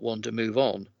did not want to move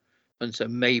on, and so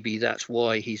maybe that's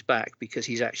why he's back, because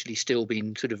he's actually still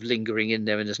been sort of lingering in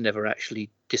there and has never actually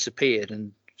disappeared.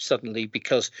 And suddenly,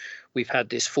 because we've had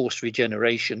this forced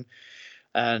regeneration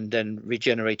and then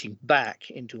regenerating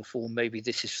back into a form, maybe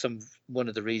this is one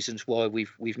of the reasons why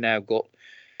we've now got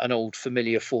an old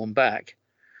familiar form back.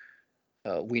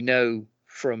 We know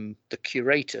from the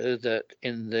curator that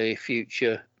in the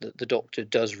future that the Doctor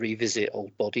does revisit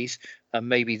old bodies, and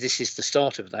maybe this is the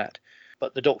start of that.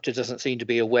 But the Doctor doesn't seem to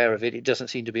be aware of it. It doesn't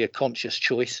seem to be a conscious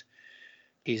choice.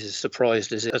 He's as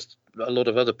surprised as a lot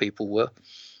of other people were.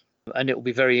 And it will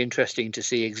be very interesting to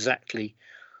see exactly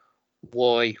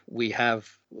why we have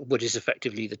what is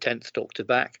effectively the 10th Doctor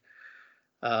back,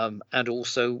 and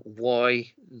also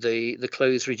why the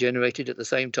clothes regenerated at the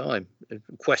same time.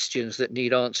 Questions that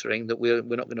need answering that we're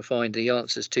not going to find the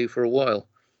answers to for a while.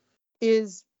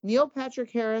 Is Neil Patrick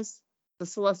Harris the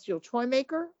Celestial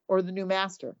Toymaker or the new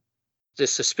Master? The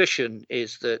suspicion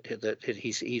is that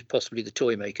he's possibly the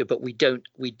Toymaker, but we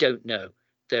don't know.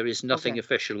 There is nothing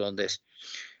official on this.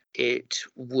 It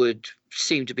would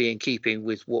seem to be in keeping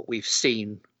with what we've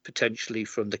seen potentially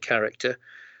from the character.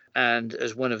 And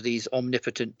as one of these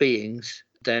omnipotent beings,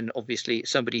 then obviously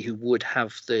somebody who would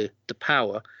have the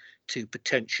power to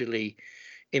potentially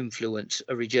influence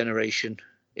a regeneration.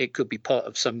 It could be part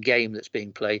of some game that's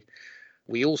being played.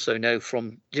 We also know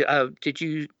from did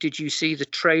you see the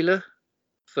trailer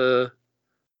for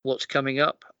what's coming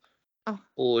up,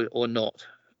 or not,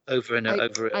 over the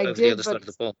other side of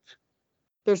the pond?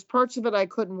 There's parts of it I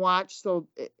couldn't watch, so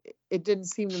it didn't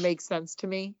seem to make sense to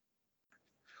me.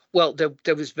 Well,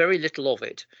 there was very little of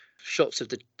it. Shots of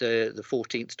the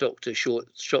 14th Doctor,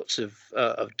 shots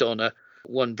of Donna,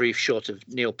 one brief shot of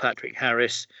Neil Patrick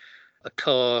Harris, a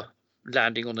car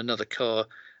landing on another car,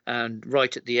 and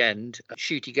right at the end,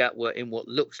 Ncuti Gatwa in what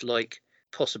looks like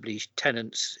possibly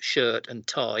Tennant's shirt and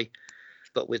tie,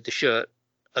 but with the shirt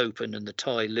open and the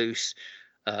tie loose,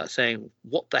 saying,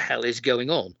 "What the hell is going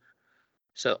on?"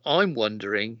 So I'm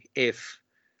wondering if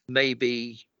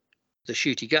maybe the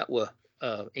Ncuti Gatwa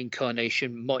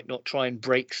incarnation might not try and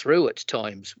break through at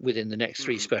times within the next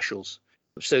 3 specials,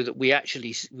 so that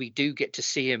we do get to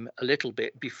see him a little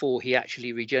bit before he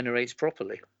actually regenerates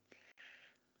properly.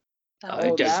 That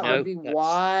would be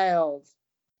wild.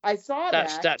 I saw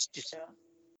that. That's just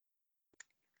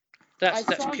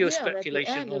that's pure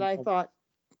speculation. And I thought,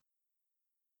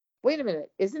 wait a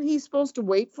minute, isn't he supposed to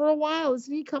wait for a while?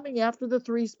 Isn't he coming after the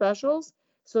 3 specials?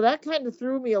 So that kind of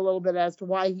threw me a little bit as to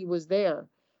why he was there.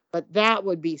 But that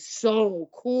would be so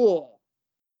cool.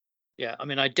 Yeah, I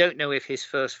mean, I don't know if his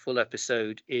first full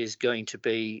episode is going to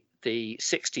be the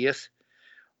 60th.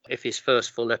 If his first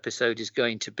full episode is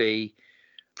going to be,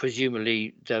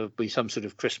 presumably there will be some sort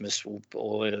of Christmas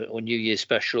or New Year's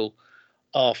special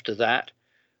after that,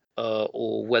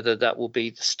 or whether that will be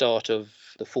the start of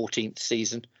the 14th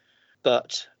season.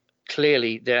 But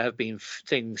clearly there have been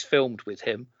things filmed with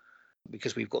him,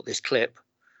 because we've got this clip.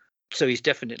 So he's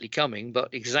definitely coming,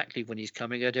 but exactly when he's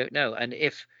coming, I don't know. And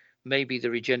if maybe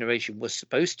the regeneration was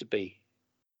supposed to be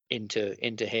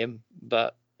into him,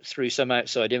 but through some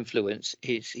outside influence,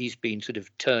 he's been sort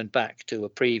of turned back to a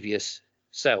previous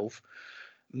self.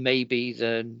 Maybe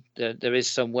then there is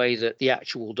some way that the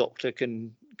actual Doctor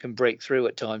can break through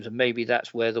at times, and maybe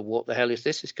that's where the what the hell is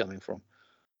this is coming from.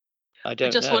 I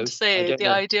don't just know. want to say the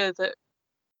idea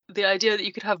that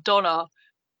you could have Donna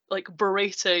like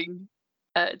berating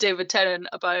David Tennant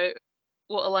about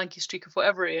what a lanky streak of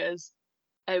whatever he is.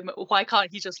 Why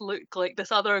can't he just look like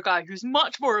this other guy who's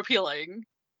much more appealing?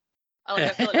 I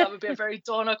feel like that would be a very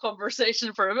Donna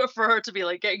conversation for her to be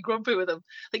like getting grumpy with him.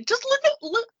 Like, just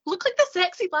look like the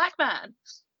sexy black man.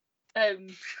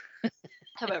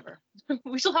 However,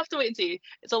 we shall have to wait and see.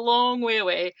 It's a long way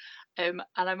away. And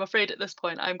I'm afraid at this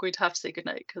point I'm going to have to say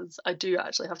goodnight because I do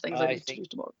actually have things I need to do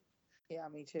tomorrow. Yeah,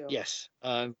 me too. Yes,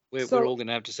 we're all going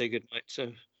to have to say goodnight.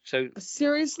 So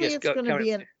seriously, yes, it's going to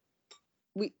be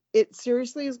it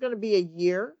seriously is going to be a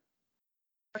year.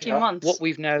 13 months. What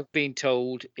we've now been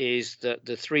told is that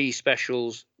the 3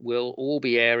 specials will all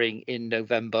be airing in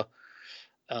November,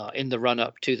 in the run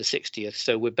up to the 60th.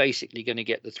 So we're basically going to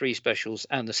get the 3 specials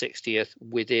and the 60th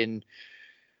within.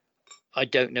 I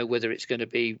don't know whether it's going to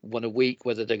be one a week,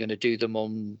 whether they're going to do them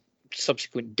on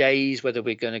subsequent days, whether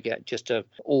we're going to get just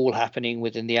all happening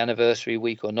within the anniversary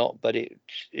week or not. But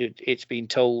it's been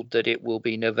told that it will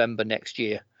be November next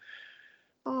year.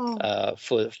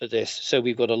 For this. So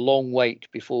we've got a long wait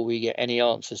before we get any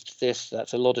answers to this.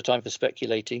 That's a lot of time for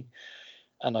speculating,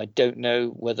 and I don't know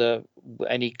whether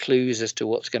any clues as to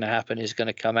what's going to happen is going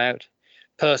to come out.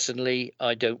 Personally,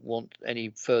 I don't want any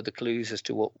further clues as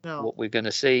to what we're going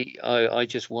to see. I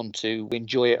just want to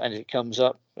enjoy it as it comes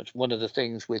up. It's one of the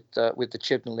things with the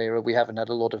Chibnall era, we haven't had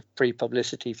a lot of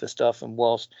pre-publicity for stuff, and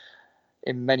whilst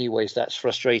in many ways that's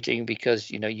frustrating because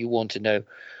you want to know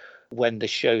when the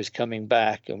show's coming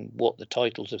back and what the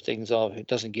titles of things are. It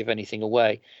doesn't give anything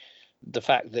away. The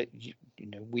fact that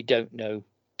we don't know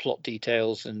plot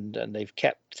details and they've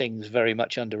kept things very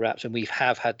much under wraps, and we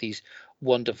have had these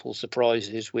wonderful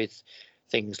surprises with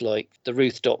things like the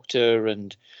Ruth Doctor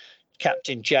and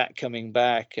Captain Jack coming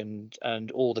back and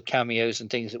all the cameos and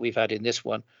things that we've had in this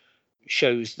one,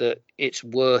 shows that it's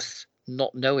worth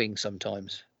not knowing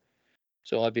sometimes.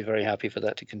 So I'd be very happy for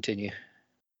that to continue.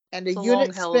 And a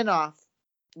unit spin-off.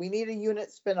 We need a unit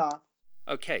spin-off.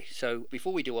 Okay, so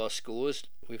before we do our scores,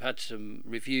 we've had some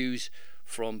reviews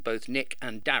from both Nick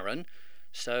and Darren.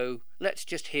 So let's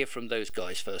just hear from those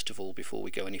guys first of all before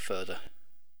we go any further.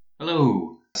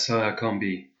 Hello. So I can't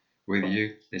be with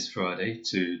you this Friday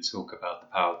to talk about the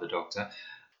power of the Doctor.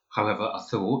 However, I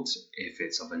thought, if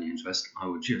it's of any interest, I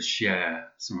would just share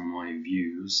some of my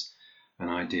views and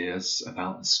ideas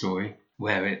about the story,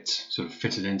 where it sort of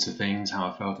fitted into things, how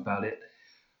I felt about it,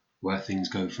 where things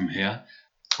go from here.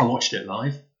 I watched it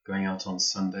live, going out on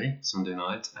Sunday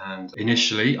night, and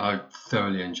initially I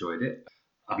thoroughly enjoyed it.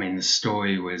 I mean, the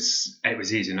story was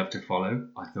easy enough to follow,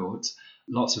 I thought.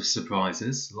 Lots of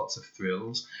surprises, lots of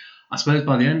thrills. I suppose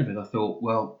by the end of it, I thought,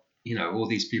 well, all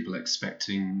these people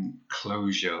expecting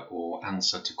closure or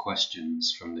answer to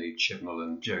questions from the Chibnall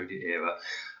and Jodie era,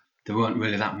 there weren't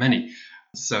really that many.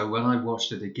 So when I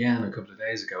watched it again a couple of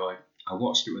days ago, I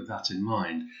watched it with that in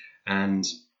mind. And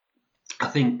I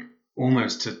think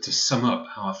almost to sum up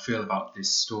how I feel about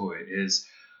this story is,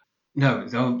 no,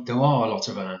 there are a lot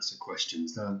of unanswered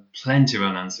questions. There are plenty of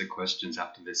unanswered questions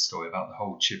after this story about the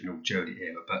whole Chibnall-Jodie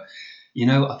era. But,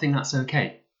 I think that's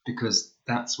okay, because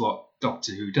that's what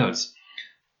Doctor Who does.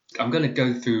 I'm going to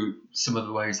go through some of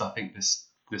the ways I think this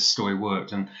story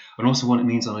worked and also what it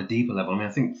means on a deeper level. I mean,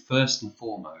 I think first and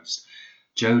foremost,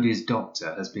 Jodie's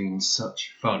Doctor has been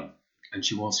such fun, and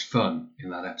she was fun in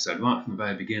that episode, right from the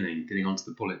very beginning, getting onto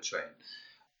the bullet train.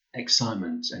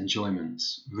 Excitement, enjoyment,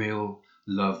 real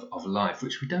love of life,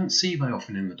 which we don't see very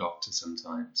often in the Doctor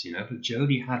sometimes, but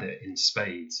Jodie had it in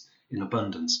spades, in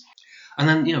abundance. And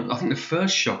then, I think the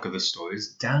first shock of the story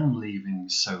is Dan leaving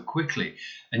so quickly,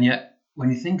 and yet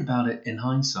when you think about it in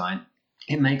hindsight,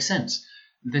 it makes sense.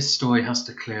 This story has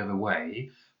to clear the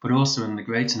way, but also in the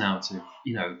greater narrative,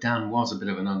 Dan was a bit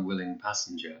of an unwilling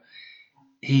passenger.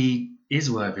 He is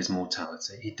aware of his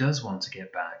mortality. He does want to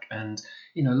get back. And,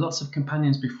 lots of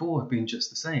companions before have been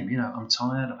just the same. I'm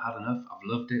tired, I've had enough, I've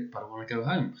loved it, but I want to go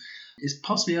home. It's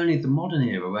possibly only the modern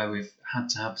era where we've had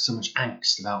to have so much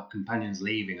angst about companions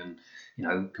leaving and,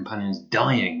 companions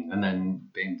dying and then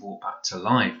being brought back to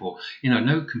life. Or,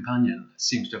 no companion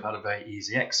seems to have had a very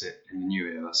easy exit in the new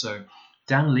era. So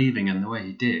Dan leaving in the way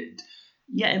he did,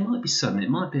 yeah, it might be sudden, it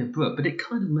might be abrupt, but it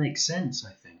kind of makes sense,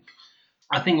 I think.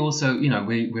 I think also,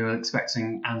 we were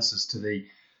expecting answers to the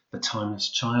the Timeless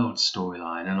Child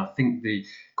storyline. And I think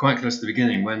quite close to the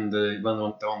beginning, when they're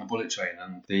on the bullet train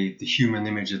and the human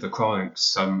image of the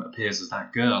Kroiks appears as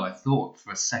that girl, I thought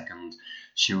for a second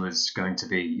she was going to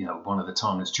be, one of the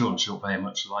Timeless Children. She looked very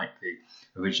much like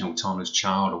the original Timeless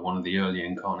Child or one of the early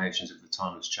incarnations of the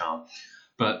Timeless Child.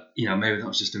 But, maybe that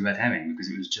was just a red herring because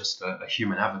it was just a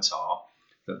human avatar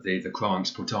that the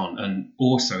Kroiks put on. And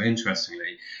also,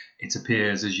 interestingly, it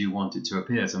appears as you want it to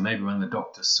appear. So maybe when the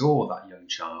Doctor saw that young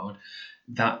child,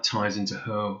 that ties into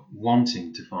her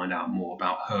wanting to find out more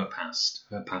about her past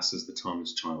as the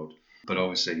Timeless Child. But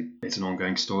obviously, it's an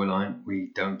ongoing storyline.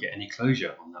 We don't get any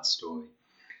closure on that story.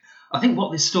 I think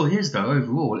what this story is, though,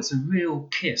 overall, it's a real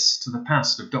kiss to the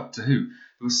past of Doctor Who.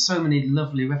 There were so many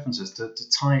lovely references to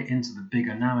tie it into the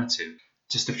bigger narrative.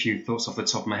 Just a few thoughts off the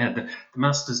top of my head. The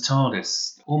Master's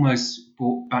TARDIS almost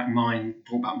brought back my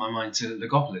mind to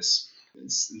Legopolis.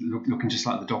 It's looking just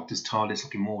like the Doctor's TARDIS,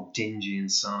 looking more dingy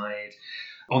inside.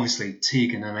 Obviously,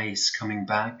 Tegan and Ace coming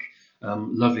back.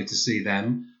 Lovely to see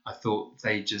them. I thought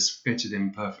they just fitted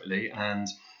in perfectly, and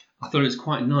I thought it was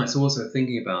quite nice also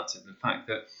thinking about it, the fact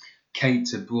that Kate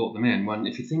had brought them in when,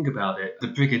 if you think about it, the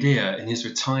Brigadier in his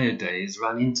retired days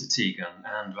ran into Tegan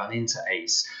and ran into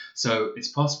Ace. So it's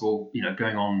possible,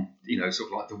 going on,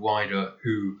 sort of like the wider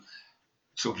Who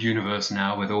sort of universe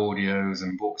now with audios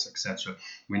and books, etc.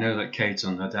 We know that Kate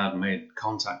and her dad made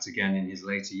contact again in his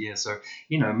later years. So,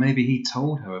 maybe he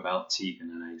told her about Tegan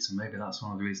and Ace, and maybe that's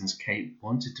one of the reasons Kate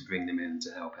wanted to bring them in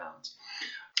to help out.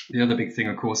 The other big thing,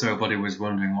 of course, everybody was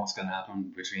wondering what's going to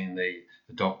happen between the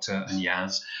Doctor and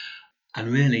Yaz. And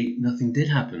really, nothing did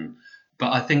happen.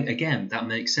 But I think, again, that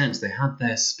makes sense. They had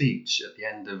their speech at the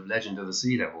end of Legend of the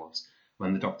Sea Devils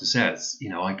when the Doctor says,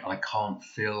 I can't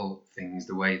feel things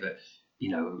the way that,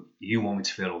 you want me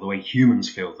to feel, or the way humans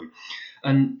feel them.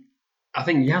 And I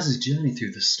think Yaz's journey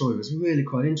through the story was really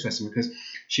quite interesting because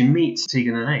she meets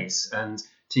Tegan and Ace, and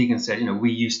Tegan said,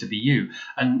 we used to be you.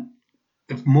 And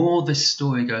the more this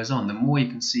story goes on, the more you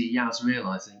can see Yaz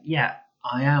realising, yeah,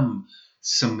 I am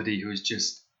somebody who is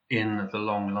just in the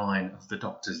long line of the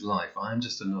Doctor's life. I am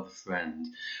just another friend.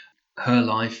 Her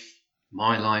life,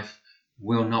 my life,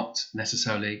 will not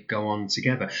necessarily go on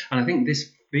together. And I think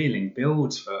this feeling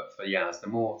builds for Yaz the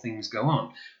more things go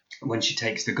on. When she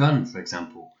takes the gun, for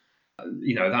example,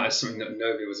 that is something that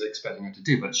nobody was expecting her to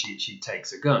do, but she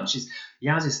takes a gun.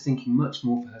 Yaz is thinking much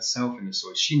more for herself in the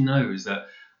story. She knows that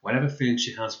whatever feeling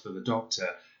she has for the Doctor,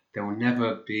 they will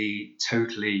never be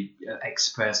totally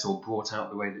expressed or brought out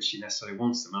the way that she necessarily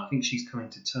wants them. And I think she's coming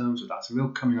to terms with that. It's a real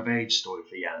coming-of-age story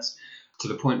for Yaz, to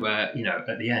the point where,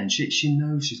 at the end, she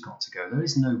knows she's got to go. There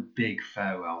is no big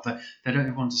farewell. They don't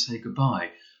even want to say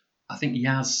goodbye. I think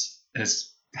Yaz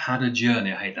has had a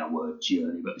journey. I hate that word,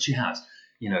 journey, but she has.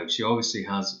 She obviously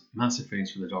has massive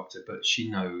feelings for the Doctor, but she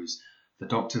knows the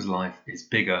Doctor's life is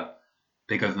bigger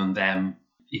than them,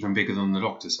 even bigger than the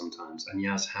Doctor sometimes, and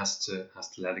Yaz has to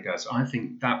let it go. So I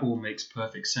think that all makes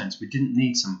perfect sense. We didn't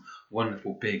need some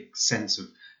wonderful big sense of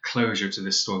closure to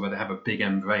this story where they have a big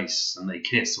embrace and they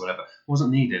kiss or whatever. It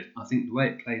wasn't needed. I think the way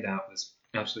it played out was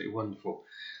absolutely wonderful.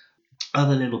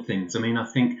 Other little things. I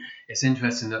think it's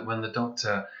interesting that when the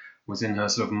Doctor was in her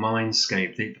sort of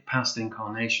mindscape, the past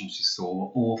incarnations she saw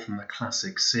were all from the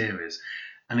classic series.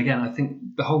 And again, I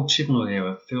think the whole Chibnall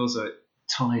era feels like it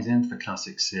ties into the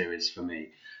classic series for me.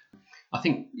 I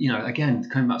think, again,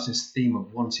 coming back to this theme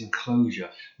of wanting closure,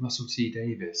 Russell T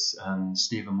Davies and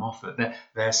Stephen Moffat,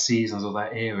 their seasons or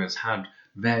their eras had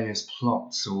various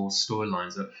plots or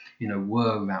storylines that,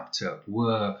 were wrapped up,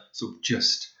 were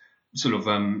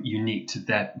unique to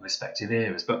their respective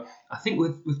eras. But I think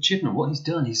with Chibnall, what he's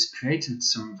done, he's created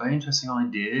some very interesting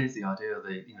ideas, the idea of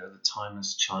the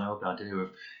Timeless Child, the idea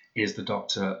of, is the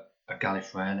Doctor a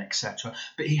Gallifreyan, etc.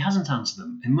 But he hasn't answered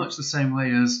them in much the same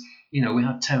way as, we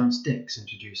had Terence Dicks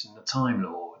introducing the Time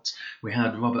Lords. We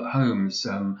had Robert Holmes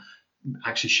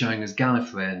actually showing us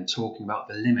Gallifreyan, talking about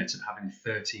the limit of having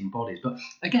 13 bodies. But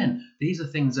again, these are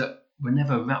things that were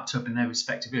never wrapped up in their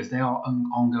respective eras. They are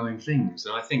ongoing things.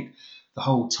 And I think the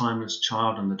whole Timeless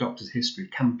Child and the Doctor's history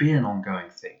can be an ongoing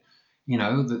thing.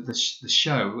 The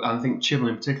show, I think Chibnall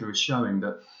in particular is showing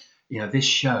that, this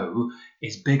show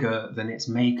is bigger than its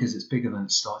makers, it's bigger than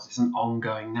its stars, it's an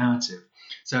ongoing narrative.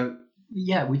 So,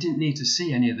 yeah, we didn't need to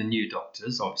see any of the new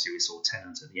Doctors. Obviously, we saw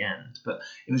Tennant at the end, but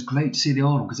it was great to see the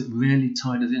old one because it really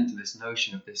tied us into this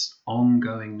notion of this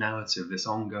ongoing narrative, this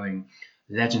ongoing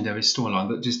legendary storyline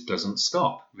that just doesn't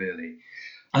stop, really.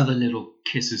 Other little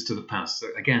kisses to the past,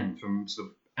 again, from sort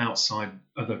of outside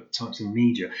other types of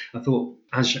media. I thought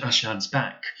Ashad's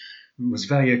back was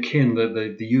very akin,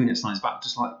 the units on his back,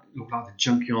 just looked like the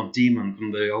junkyard demon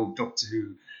from the old Doctor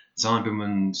Who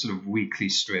Cyberman sort of weekly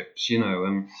strips,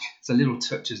 so little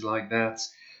touches like that.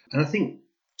 And I think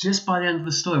just by the end of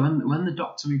the story, when the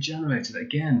Doctor regenerated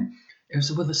again, it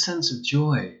was with a sense of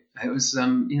joy. It was,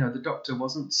 the Doctor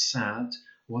wasn't sad,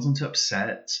 wasn't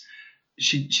upset.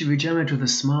 She regenerated with a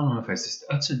smile on her face, this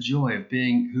utter joy of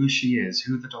being who she is,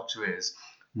 who the Doctor is,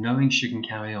 knowing she can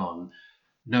carry on,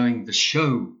 knowing the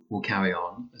show will carry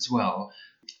on as well.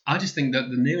 I just think that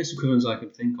the nearest equivalence I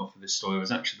could think of for this story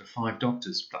was actually the Five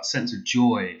Doctors, that sense of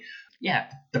joy.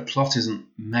 Yeah, the plot isn't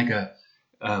mega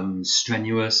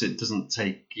strenuous. It doesn't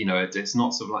take, it's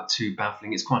not sort of like too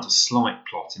baffling. It's quite a slight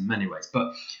plot in many ways.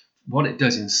 But what it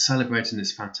does in celebrating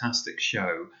this fantastic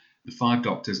show, the Five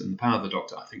Doctors and the Power of the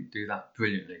Doctor, I think do that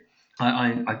brilliantly.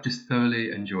 I just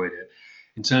thoroughly enjoyed it.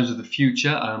 In terms of the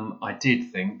future, I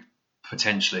did think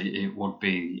potentially it would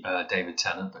be David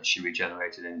Tennant that she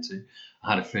regenerated into.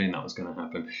 I had a feeling that was going to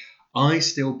happen. I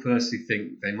still personally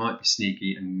think they might be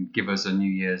sneaky and give us a New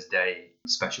Year's Day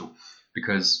special,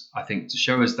 because I think to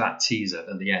show us that teaser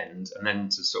at the end and then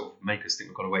to sort of make us think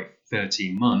we've got to wait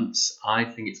 13 months, I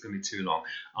think it's going to be too long.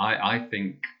 I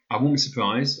think I won't be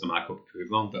surprised, and I could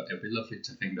prove wrong, but it'd be lovely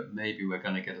to think that maybe we're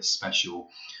going to get a special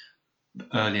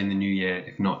early in the new year,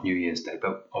 if not New Year's Day,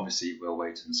 but obviously we'll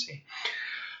wait and see.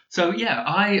 So yeah,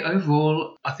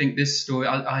 I think this story,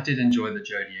 I did enjoy the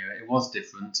Jodie era. It was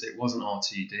different. It wasn't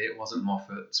RTD, it wasn't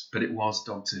Moffat, but it was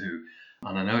Doctor Who.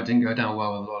 And I know it didn't go down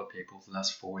well with a lot of people for the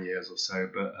last 4 years or so,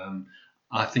 but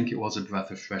I think it was a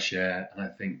breath of fresh air, and I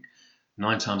think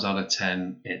 9 times out of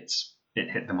 10, it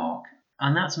hit the mark.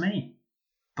 And that's me.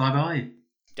 Bye-bye.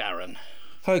 Darren.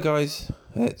 Hi guys,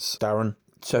 it's Darren.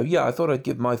 So yeah, I thought I'd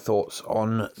give my thoughts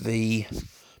on the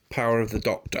Power of the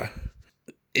Doctor.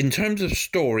 In terms of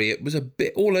story, it was a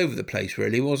bit all over the place,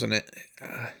 really, wasn't it?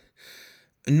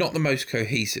 Not the most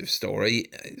cohesive story.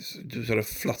 It's sort of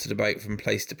fluttered about from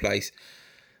place to place.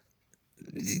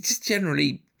 It's just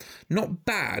generally not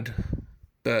bad,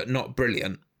 but not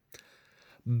brilliant.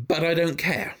 But I don't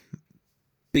care,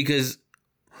 because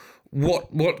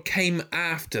what came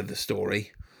after the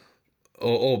story,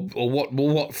 or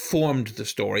what formed the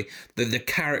story, the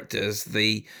characters,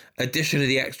 the addition of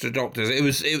the extra Doctors, it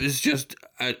was just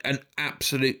an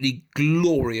absolutely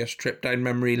glorious trip down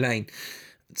memory lane.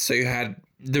 So you had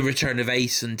the return of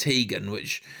Ace and Tegan,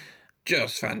 which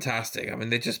just fantastic. I mean,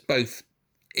 they just both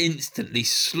instantly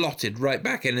slotted right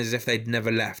back in as if they'd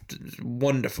never left. It was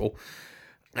wonderful.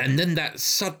 And then that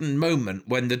sudden moment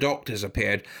when the Doctors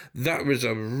appeared, that was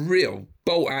a real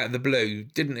bolt out of the blue.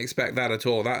 Didn't expect that at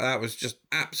all. That was just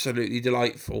absolutely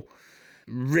delightful.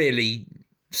 Really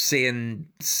seeing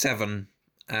Seven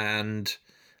and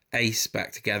Ace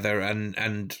back together,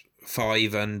 and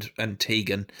Five and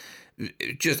Tegan,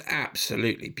 just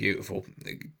absolutely beautiful.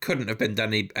 It couldn't have been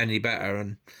done any better,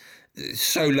 and it's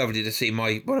so lovely to see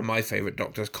one of my favourite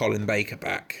Doctors, Colin Baker,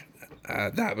 back.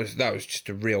 That was just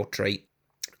a real treat.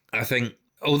 I think,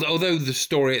 although the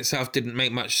story itself didn't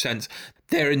make much sense,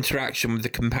 their interaction with the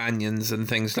companions and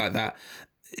things like that,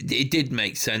 it did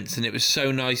make sense, and it was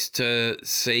so nice to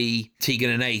see Tegan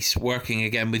and Ace working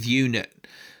again with UNIT,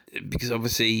 because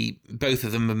obviously both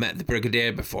of them have met the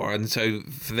Brigadier before, and so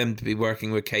for them to be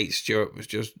working with Kate Stewart was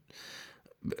just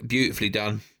beautifully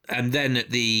done. And then at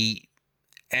the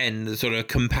end, the sort of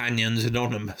Companions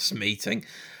Anonymous meeting,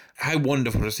 how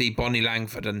wonderful to see Bonnie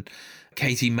Langford and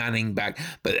Katie Manning back.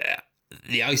 But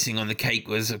the icing on the cake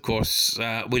was, of course,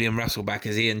 William Russell back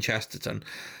as Ian Chesterton.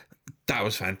 That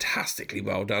was fantastically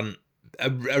well done. A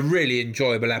really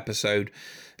enjoyable episode.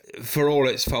 For all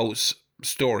its faults,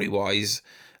 story-wise,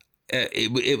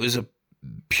 it was a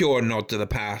pure nod to the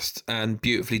past and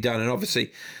beautifully done. And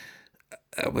obviously,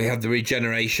 we had the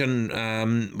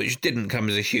regeneration, which didn't come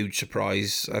as a huge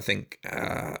surprise. I think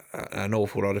an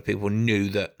awful lot of people knew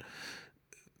that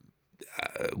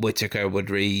Whittaker would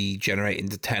regenerate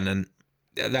into Tennant.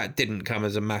 That didn't come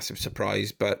as a massive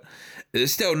surprise, but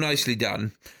it's still nicely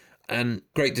done. And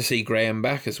great to see Graham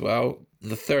back as well.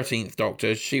 The 13th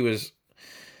Doctor,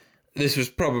 this was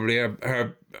probably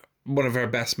her one of her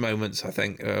best moments, I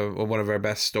think, or one of her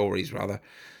best stories, rather.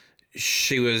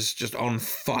 She was just on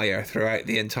fire throughout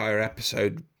the entire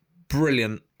episode.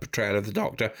 Brilliant portrayal of the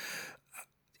Doctor.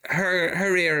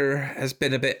 Her era has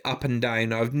been a bit up and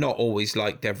down. I've not always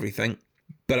liked everything,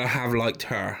 but I have liked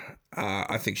her.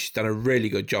 I think she's done a really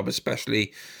good job,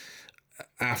 especially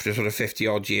after sort of 50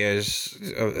 odd years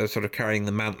of sort of carrying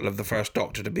the mantle of the first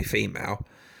Doctor to be female.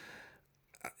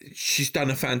 She's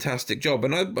done a fantastic job,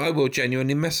 and I will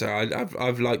genuinely miss her.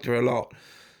 I've liked her a lot.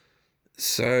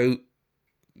 So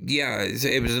yeah,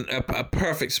 it was a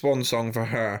perfect swan song for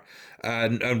her,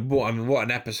 and what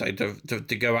an episode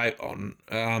to go out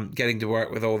on. Getting to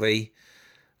work with all the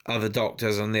other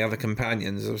doctors and the other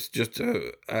companions. It was just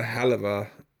a hell of a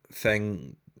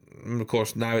thing. And of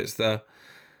course, now it's the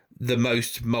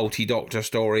most multi-doctor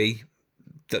story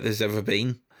that there's ever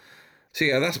been. So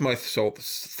yeah, that's my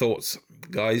thoughts,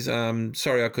 guys.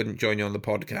 Sorry I couldn't join you on the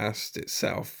podcast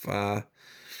itself.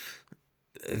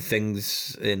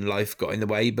 Things in life got in the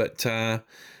way, but I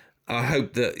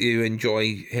hope that you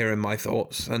enjoy hearing my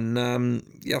thoughts. And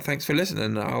yeah, thanks for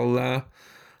listening.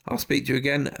 I'll speak to you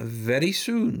again very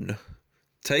soon.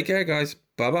 Take care, guys.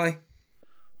 Bye-bye.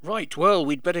 Right, well,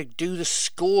 we'd better do the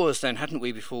scores then, hadn't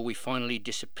we, before we finally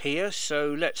disappear?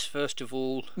 So let's first of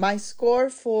all... My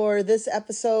score for this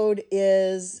episode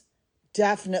is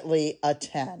definitely a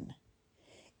 10.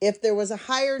 If there was a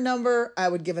higher number, I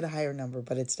would give it a higher number,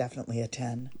 but it's definitely a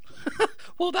 10.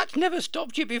 Well, that's never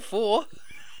stopped you before.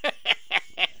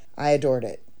 I adored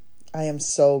it. I am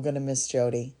so going to miss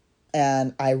Jodie.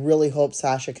 And I really hope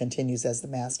Sasha continues as the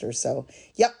master. So,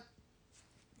 yep,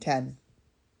 10.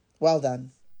 Well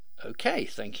done. Okay,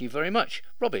 thank you very much.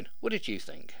 Robin, what did you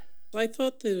think? I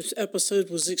thought this episode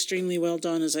was extremely well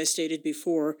done, as I stated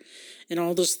before, and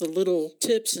all just the little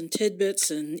tips and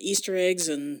tidbits and Easter eggs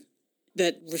and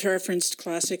that referenced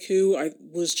Classic Who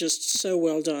was just so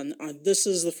well done. This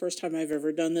is the first time I've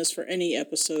ever done this for any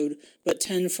episode, but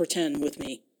 10 for 10 with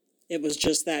me. It was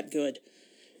just that good.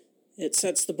 It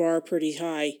sets the bar pretty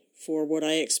high for what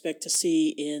I expect to see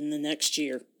in the next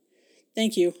year.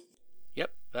 Thank you.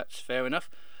 Yep, that's fair enough.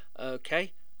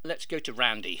 Okay, let's go to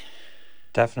Randy.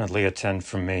 Definitely a 10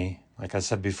 from me. Like I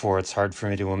said before, it's hard for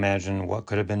me to imagine what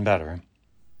could have been better.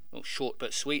 Well, short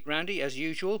but sweet, Randy, as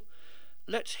usual.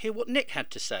 Let's hear what Nick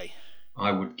had to say.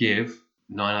 I would give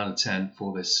 9 out of 10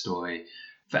 for this story,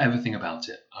 for everything about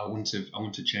it. I wouldn't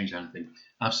have changed anything.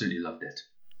 Absolutely loved it.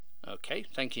 Okay,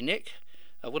 thank you, Nick.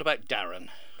 What about Darren?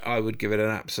 I would give it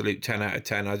an absolute 10 out of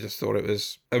 10. I just thought it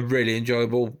was a really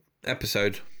enjoyable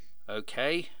episode.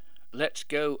 Okay, let's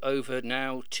go over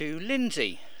now to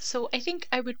Lindsay. So I think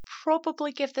I would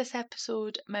probably give this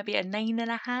episode maybe a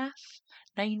 9.5,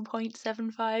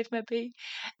 9.75 maybe,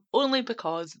 only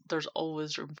because there's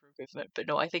always room for improvement. But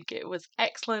no, I think it was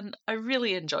excellent. I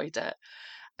really enjoyed it,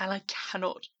 and I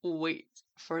cannot wait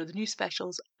for the new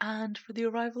specials and for the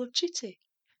arrival of Tutti.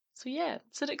 So yeah,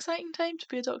 it's an exciting time to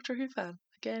be a Doctor Who fan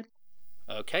again.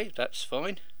 Okay, that's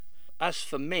fine. As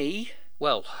for me,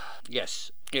 well,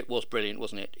 yes, it was brilliant,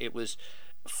 wasn't it? It was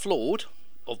flawed,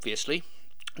 obviously,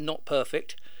 not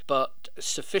perfect, but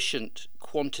sufficient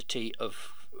quantity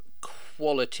of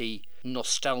quality,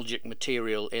 nostalgic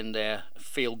material in there,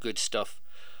 feel-good stuff.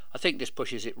 I think this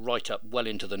pushes it right up well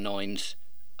into the 9s.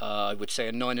 I would say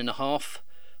a 9.5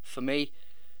 for me.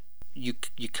 You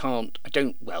can't,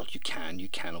 you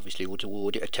can obviously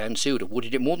award it a 10. Sue would have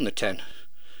awarded it more than a 10.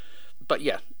 But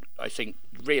yeah, I think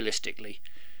realistically,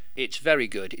 it's very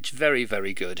good. It's very,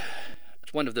 very good.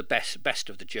 It's one of the best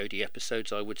of the Jodie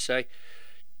episodes, I would say,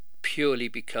 purely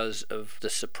because of the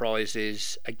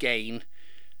surprises. Again,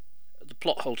 the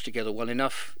plot holds together well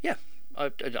enough. Yeah,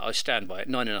 I stand by it.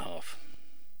 9.5.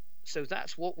 So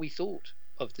that's what we thought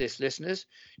of this, listeners.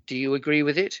 Do you agree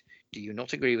with it? Do you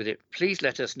not agree with it? Please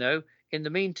let us know. In the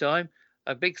meantime,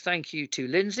 a big thank you to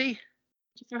Lindsay.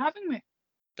 Thank you for having me.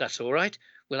 That's all right.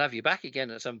 We'll have you back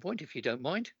again at some point if you don't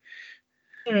mind.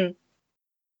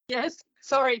 Yes,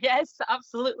 sorry, yes,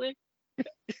 absolutely.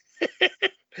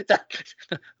 That's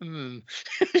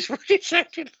what it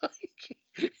sounded like.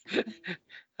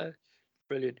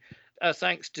 Brilliant.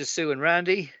 Thanks to Sue and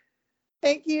Randy.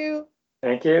 Thank you.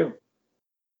 Thank you.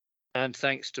 And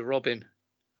thanks to Robin.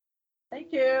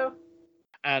 Thank you.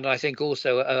 And I think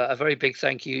also a very big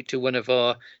thank you to one of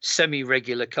our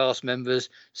semi-regular cast members,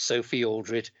 Sophie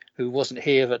Aldred, who wasn't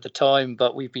here at the time,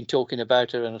 but we've been talking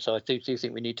about her, and so I do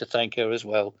think we need to thank her as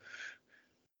well.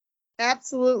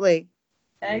 Absolutely.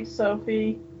 Thanks,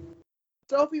 Sophie.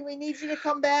 Sophie, we need you to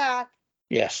come back.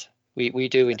 Yes, we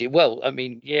do indeed. Well, I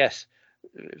mean, yes.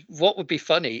 What would be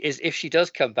funny is if she does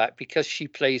come back, because she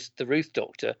plays the Ruth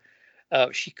Doctor,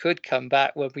 she could come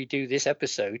back when we do this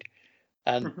episode.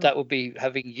 And that would be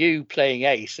having you playing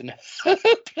Ace and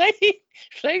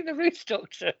playing the Ruth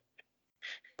Doctor.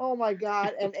 Oh my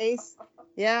God! And Ace,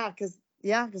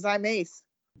 because I'm Ace.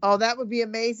 Oh, that would be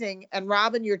amazing. And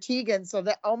Robin, you're Tegan. So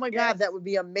that, oh my God, that would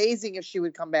be amazing if she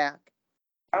would come back.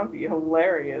 That would be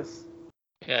hilarious.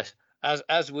 Yes,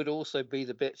 as would also be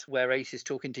the bits where Ace is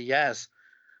talking to Yaz.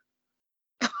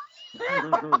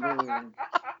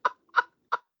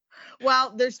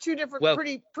 Well, there's two different,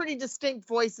 pretty distinct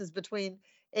voices between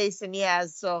Ace and Yaz,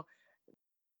 so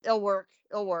it'll work.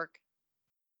 It'll work.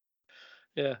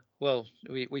 Yeah. Well,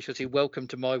 we shall see. Welcome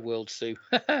to my world, Sue.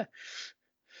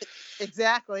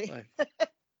 Exactly.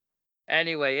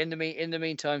 Anyway, in the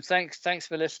meantime, thanks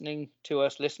for listening to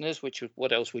us, listeners.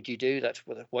 What else would you do? That's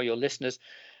why you're listeners.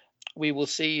 We will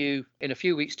see you in a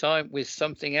few weeks' time with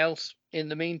something else. In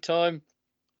the meantime,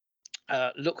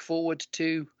 look forward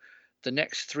to the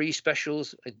next 3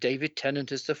 specials. David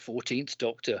Tennant as the 14th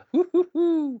Doctor.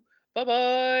 Woo-hoo-hoo.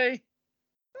 Bye-bye.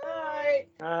 Bye.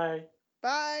 Bye.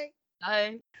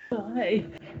 Bye. Bye.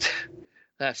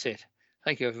 That's it.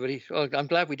 Thank you, everybody. Oh, I'm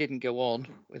glad we didn't go on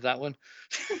with that one.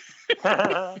 It's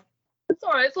all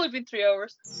right. It's only been 3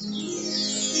 hours.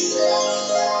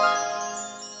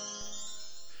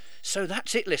 So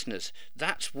that's it, listeners.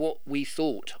 That's what we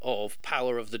thought of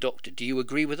Power of the Doctor. Do you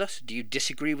agree with us? Do you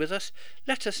disagree with us?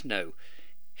 Let us know.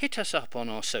 Hit us up on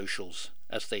our socials,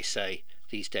 as they say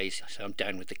these days. So I'm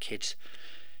down with the kids.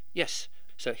 Yes,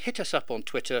 so hit us up on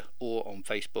Twitter or on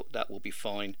Facebook. That will be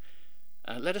fine.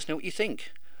 Let us know what you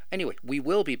think. Anyway, we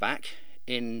will be back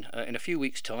in a few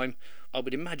weeks' time. I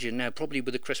would imagine now probably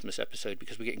with a Christmas episode,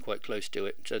 because we're getting quite close to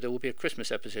it. So there will be a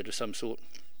Christmas episode of some sort.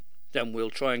 Then we'll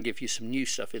try and give you some new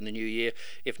stuff in the new year.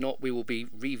 If not, we will be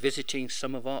revisiting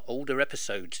some of our older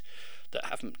episodes that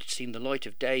haven't seen the light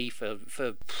of day for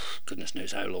goodness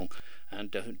knows how long,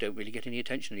 and don't really get any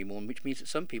attention anymore, which means that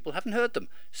some people haven't heard them.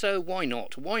 So why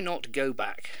not? Why not go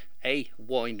back?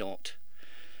 Why not?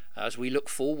 As we look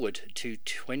forward to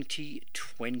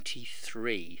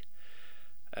 2023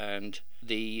 and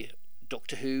the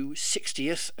Doctor Who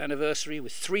 60th anniversary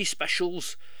with 3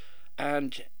 specials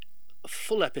and a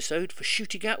full episode for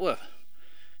Ncuti Gatwa.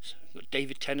 So we've got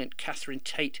David Tennant, Catherine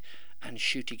Tate and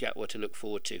Ncuti Gatwa to look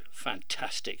forward to.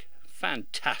 Fantastic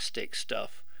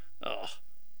stuff. Oh,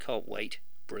 can't wait.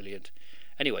 Brilliant.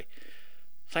 Anyway,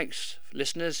 thanks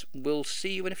listeners. We'll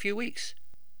see you in a few weeks.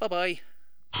 Bye bye.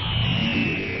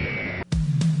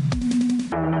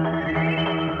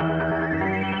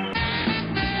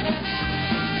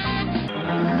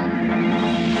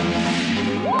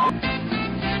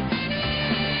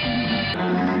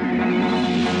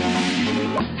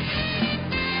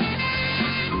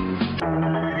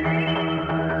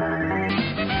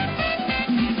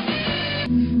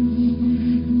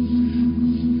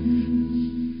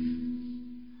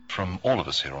 From all of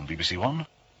us here on BBC One,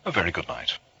 a very good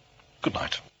night. Good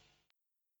night.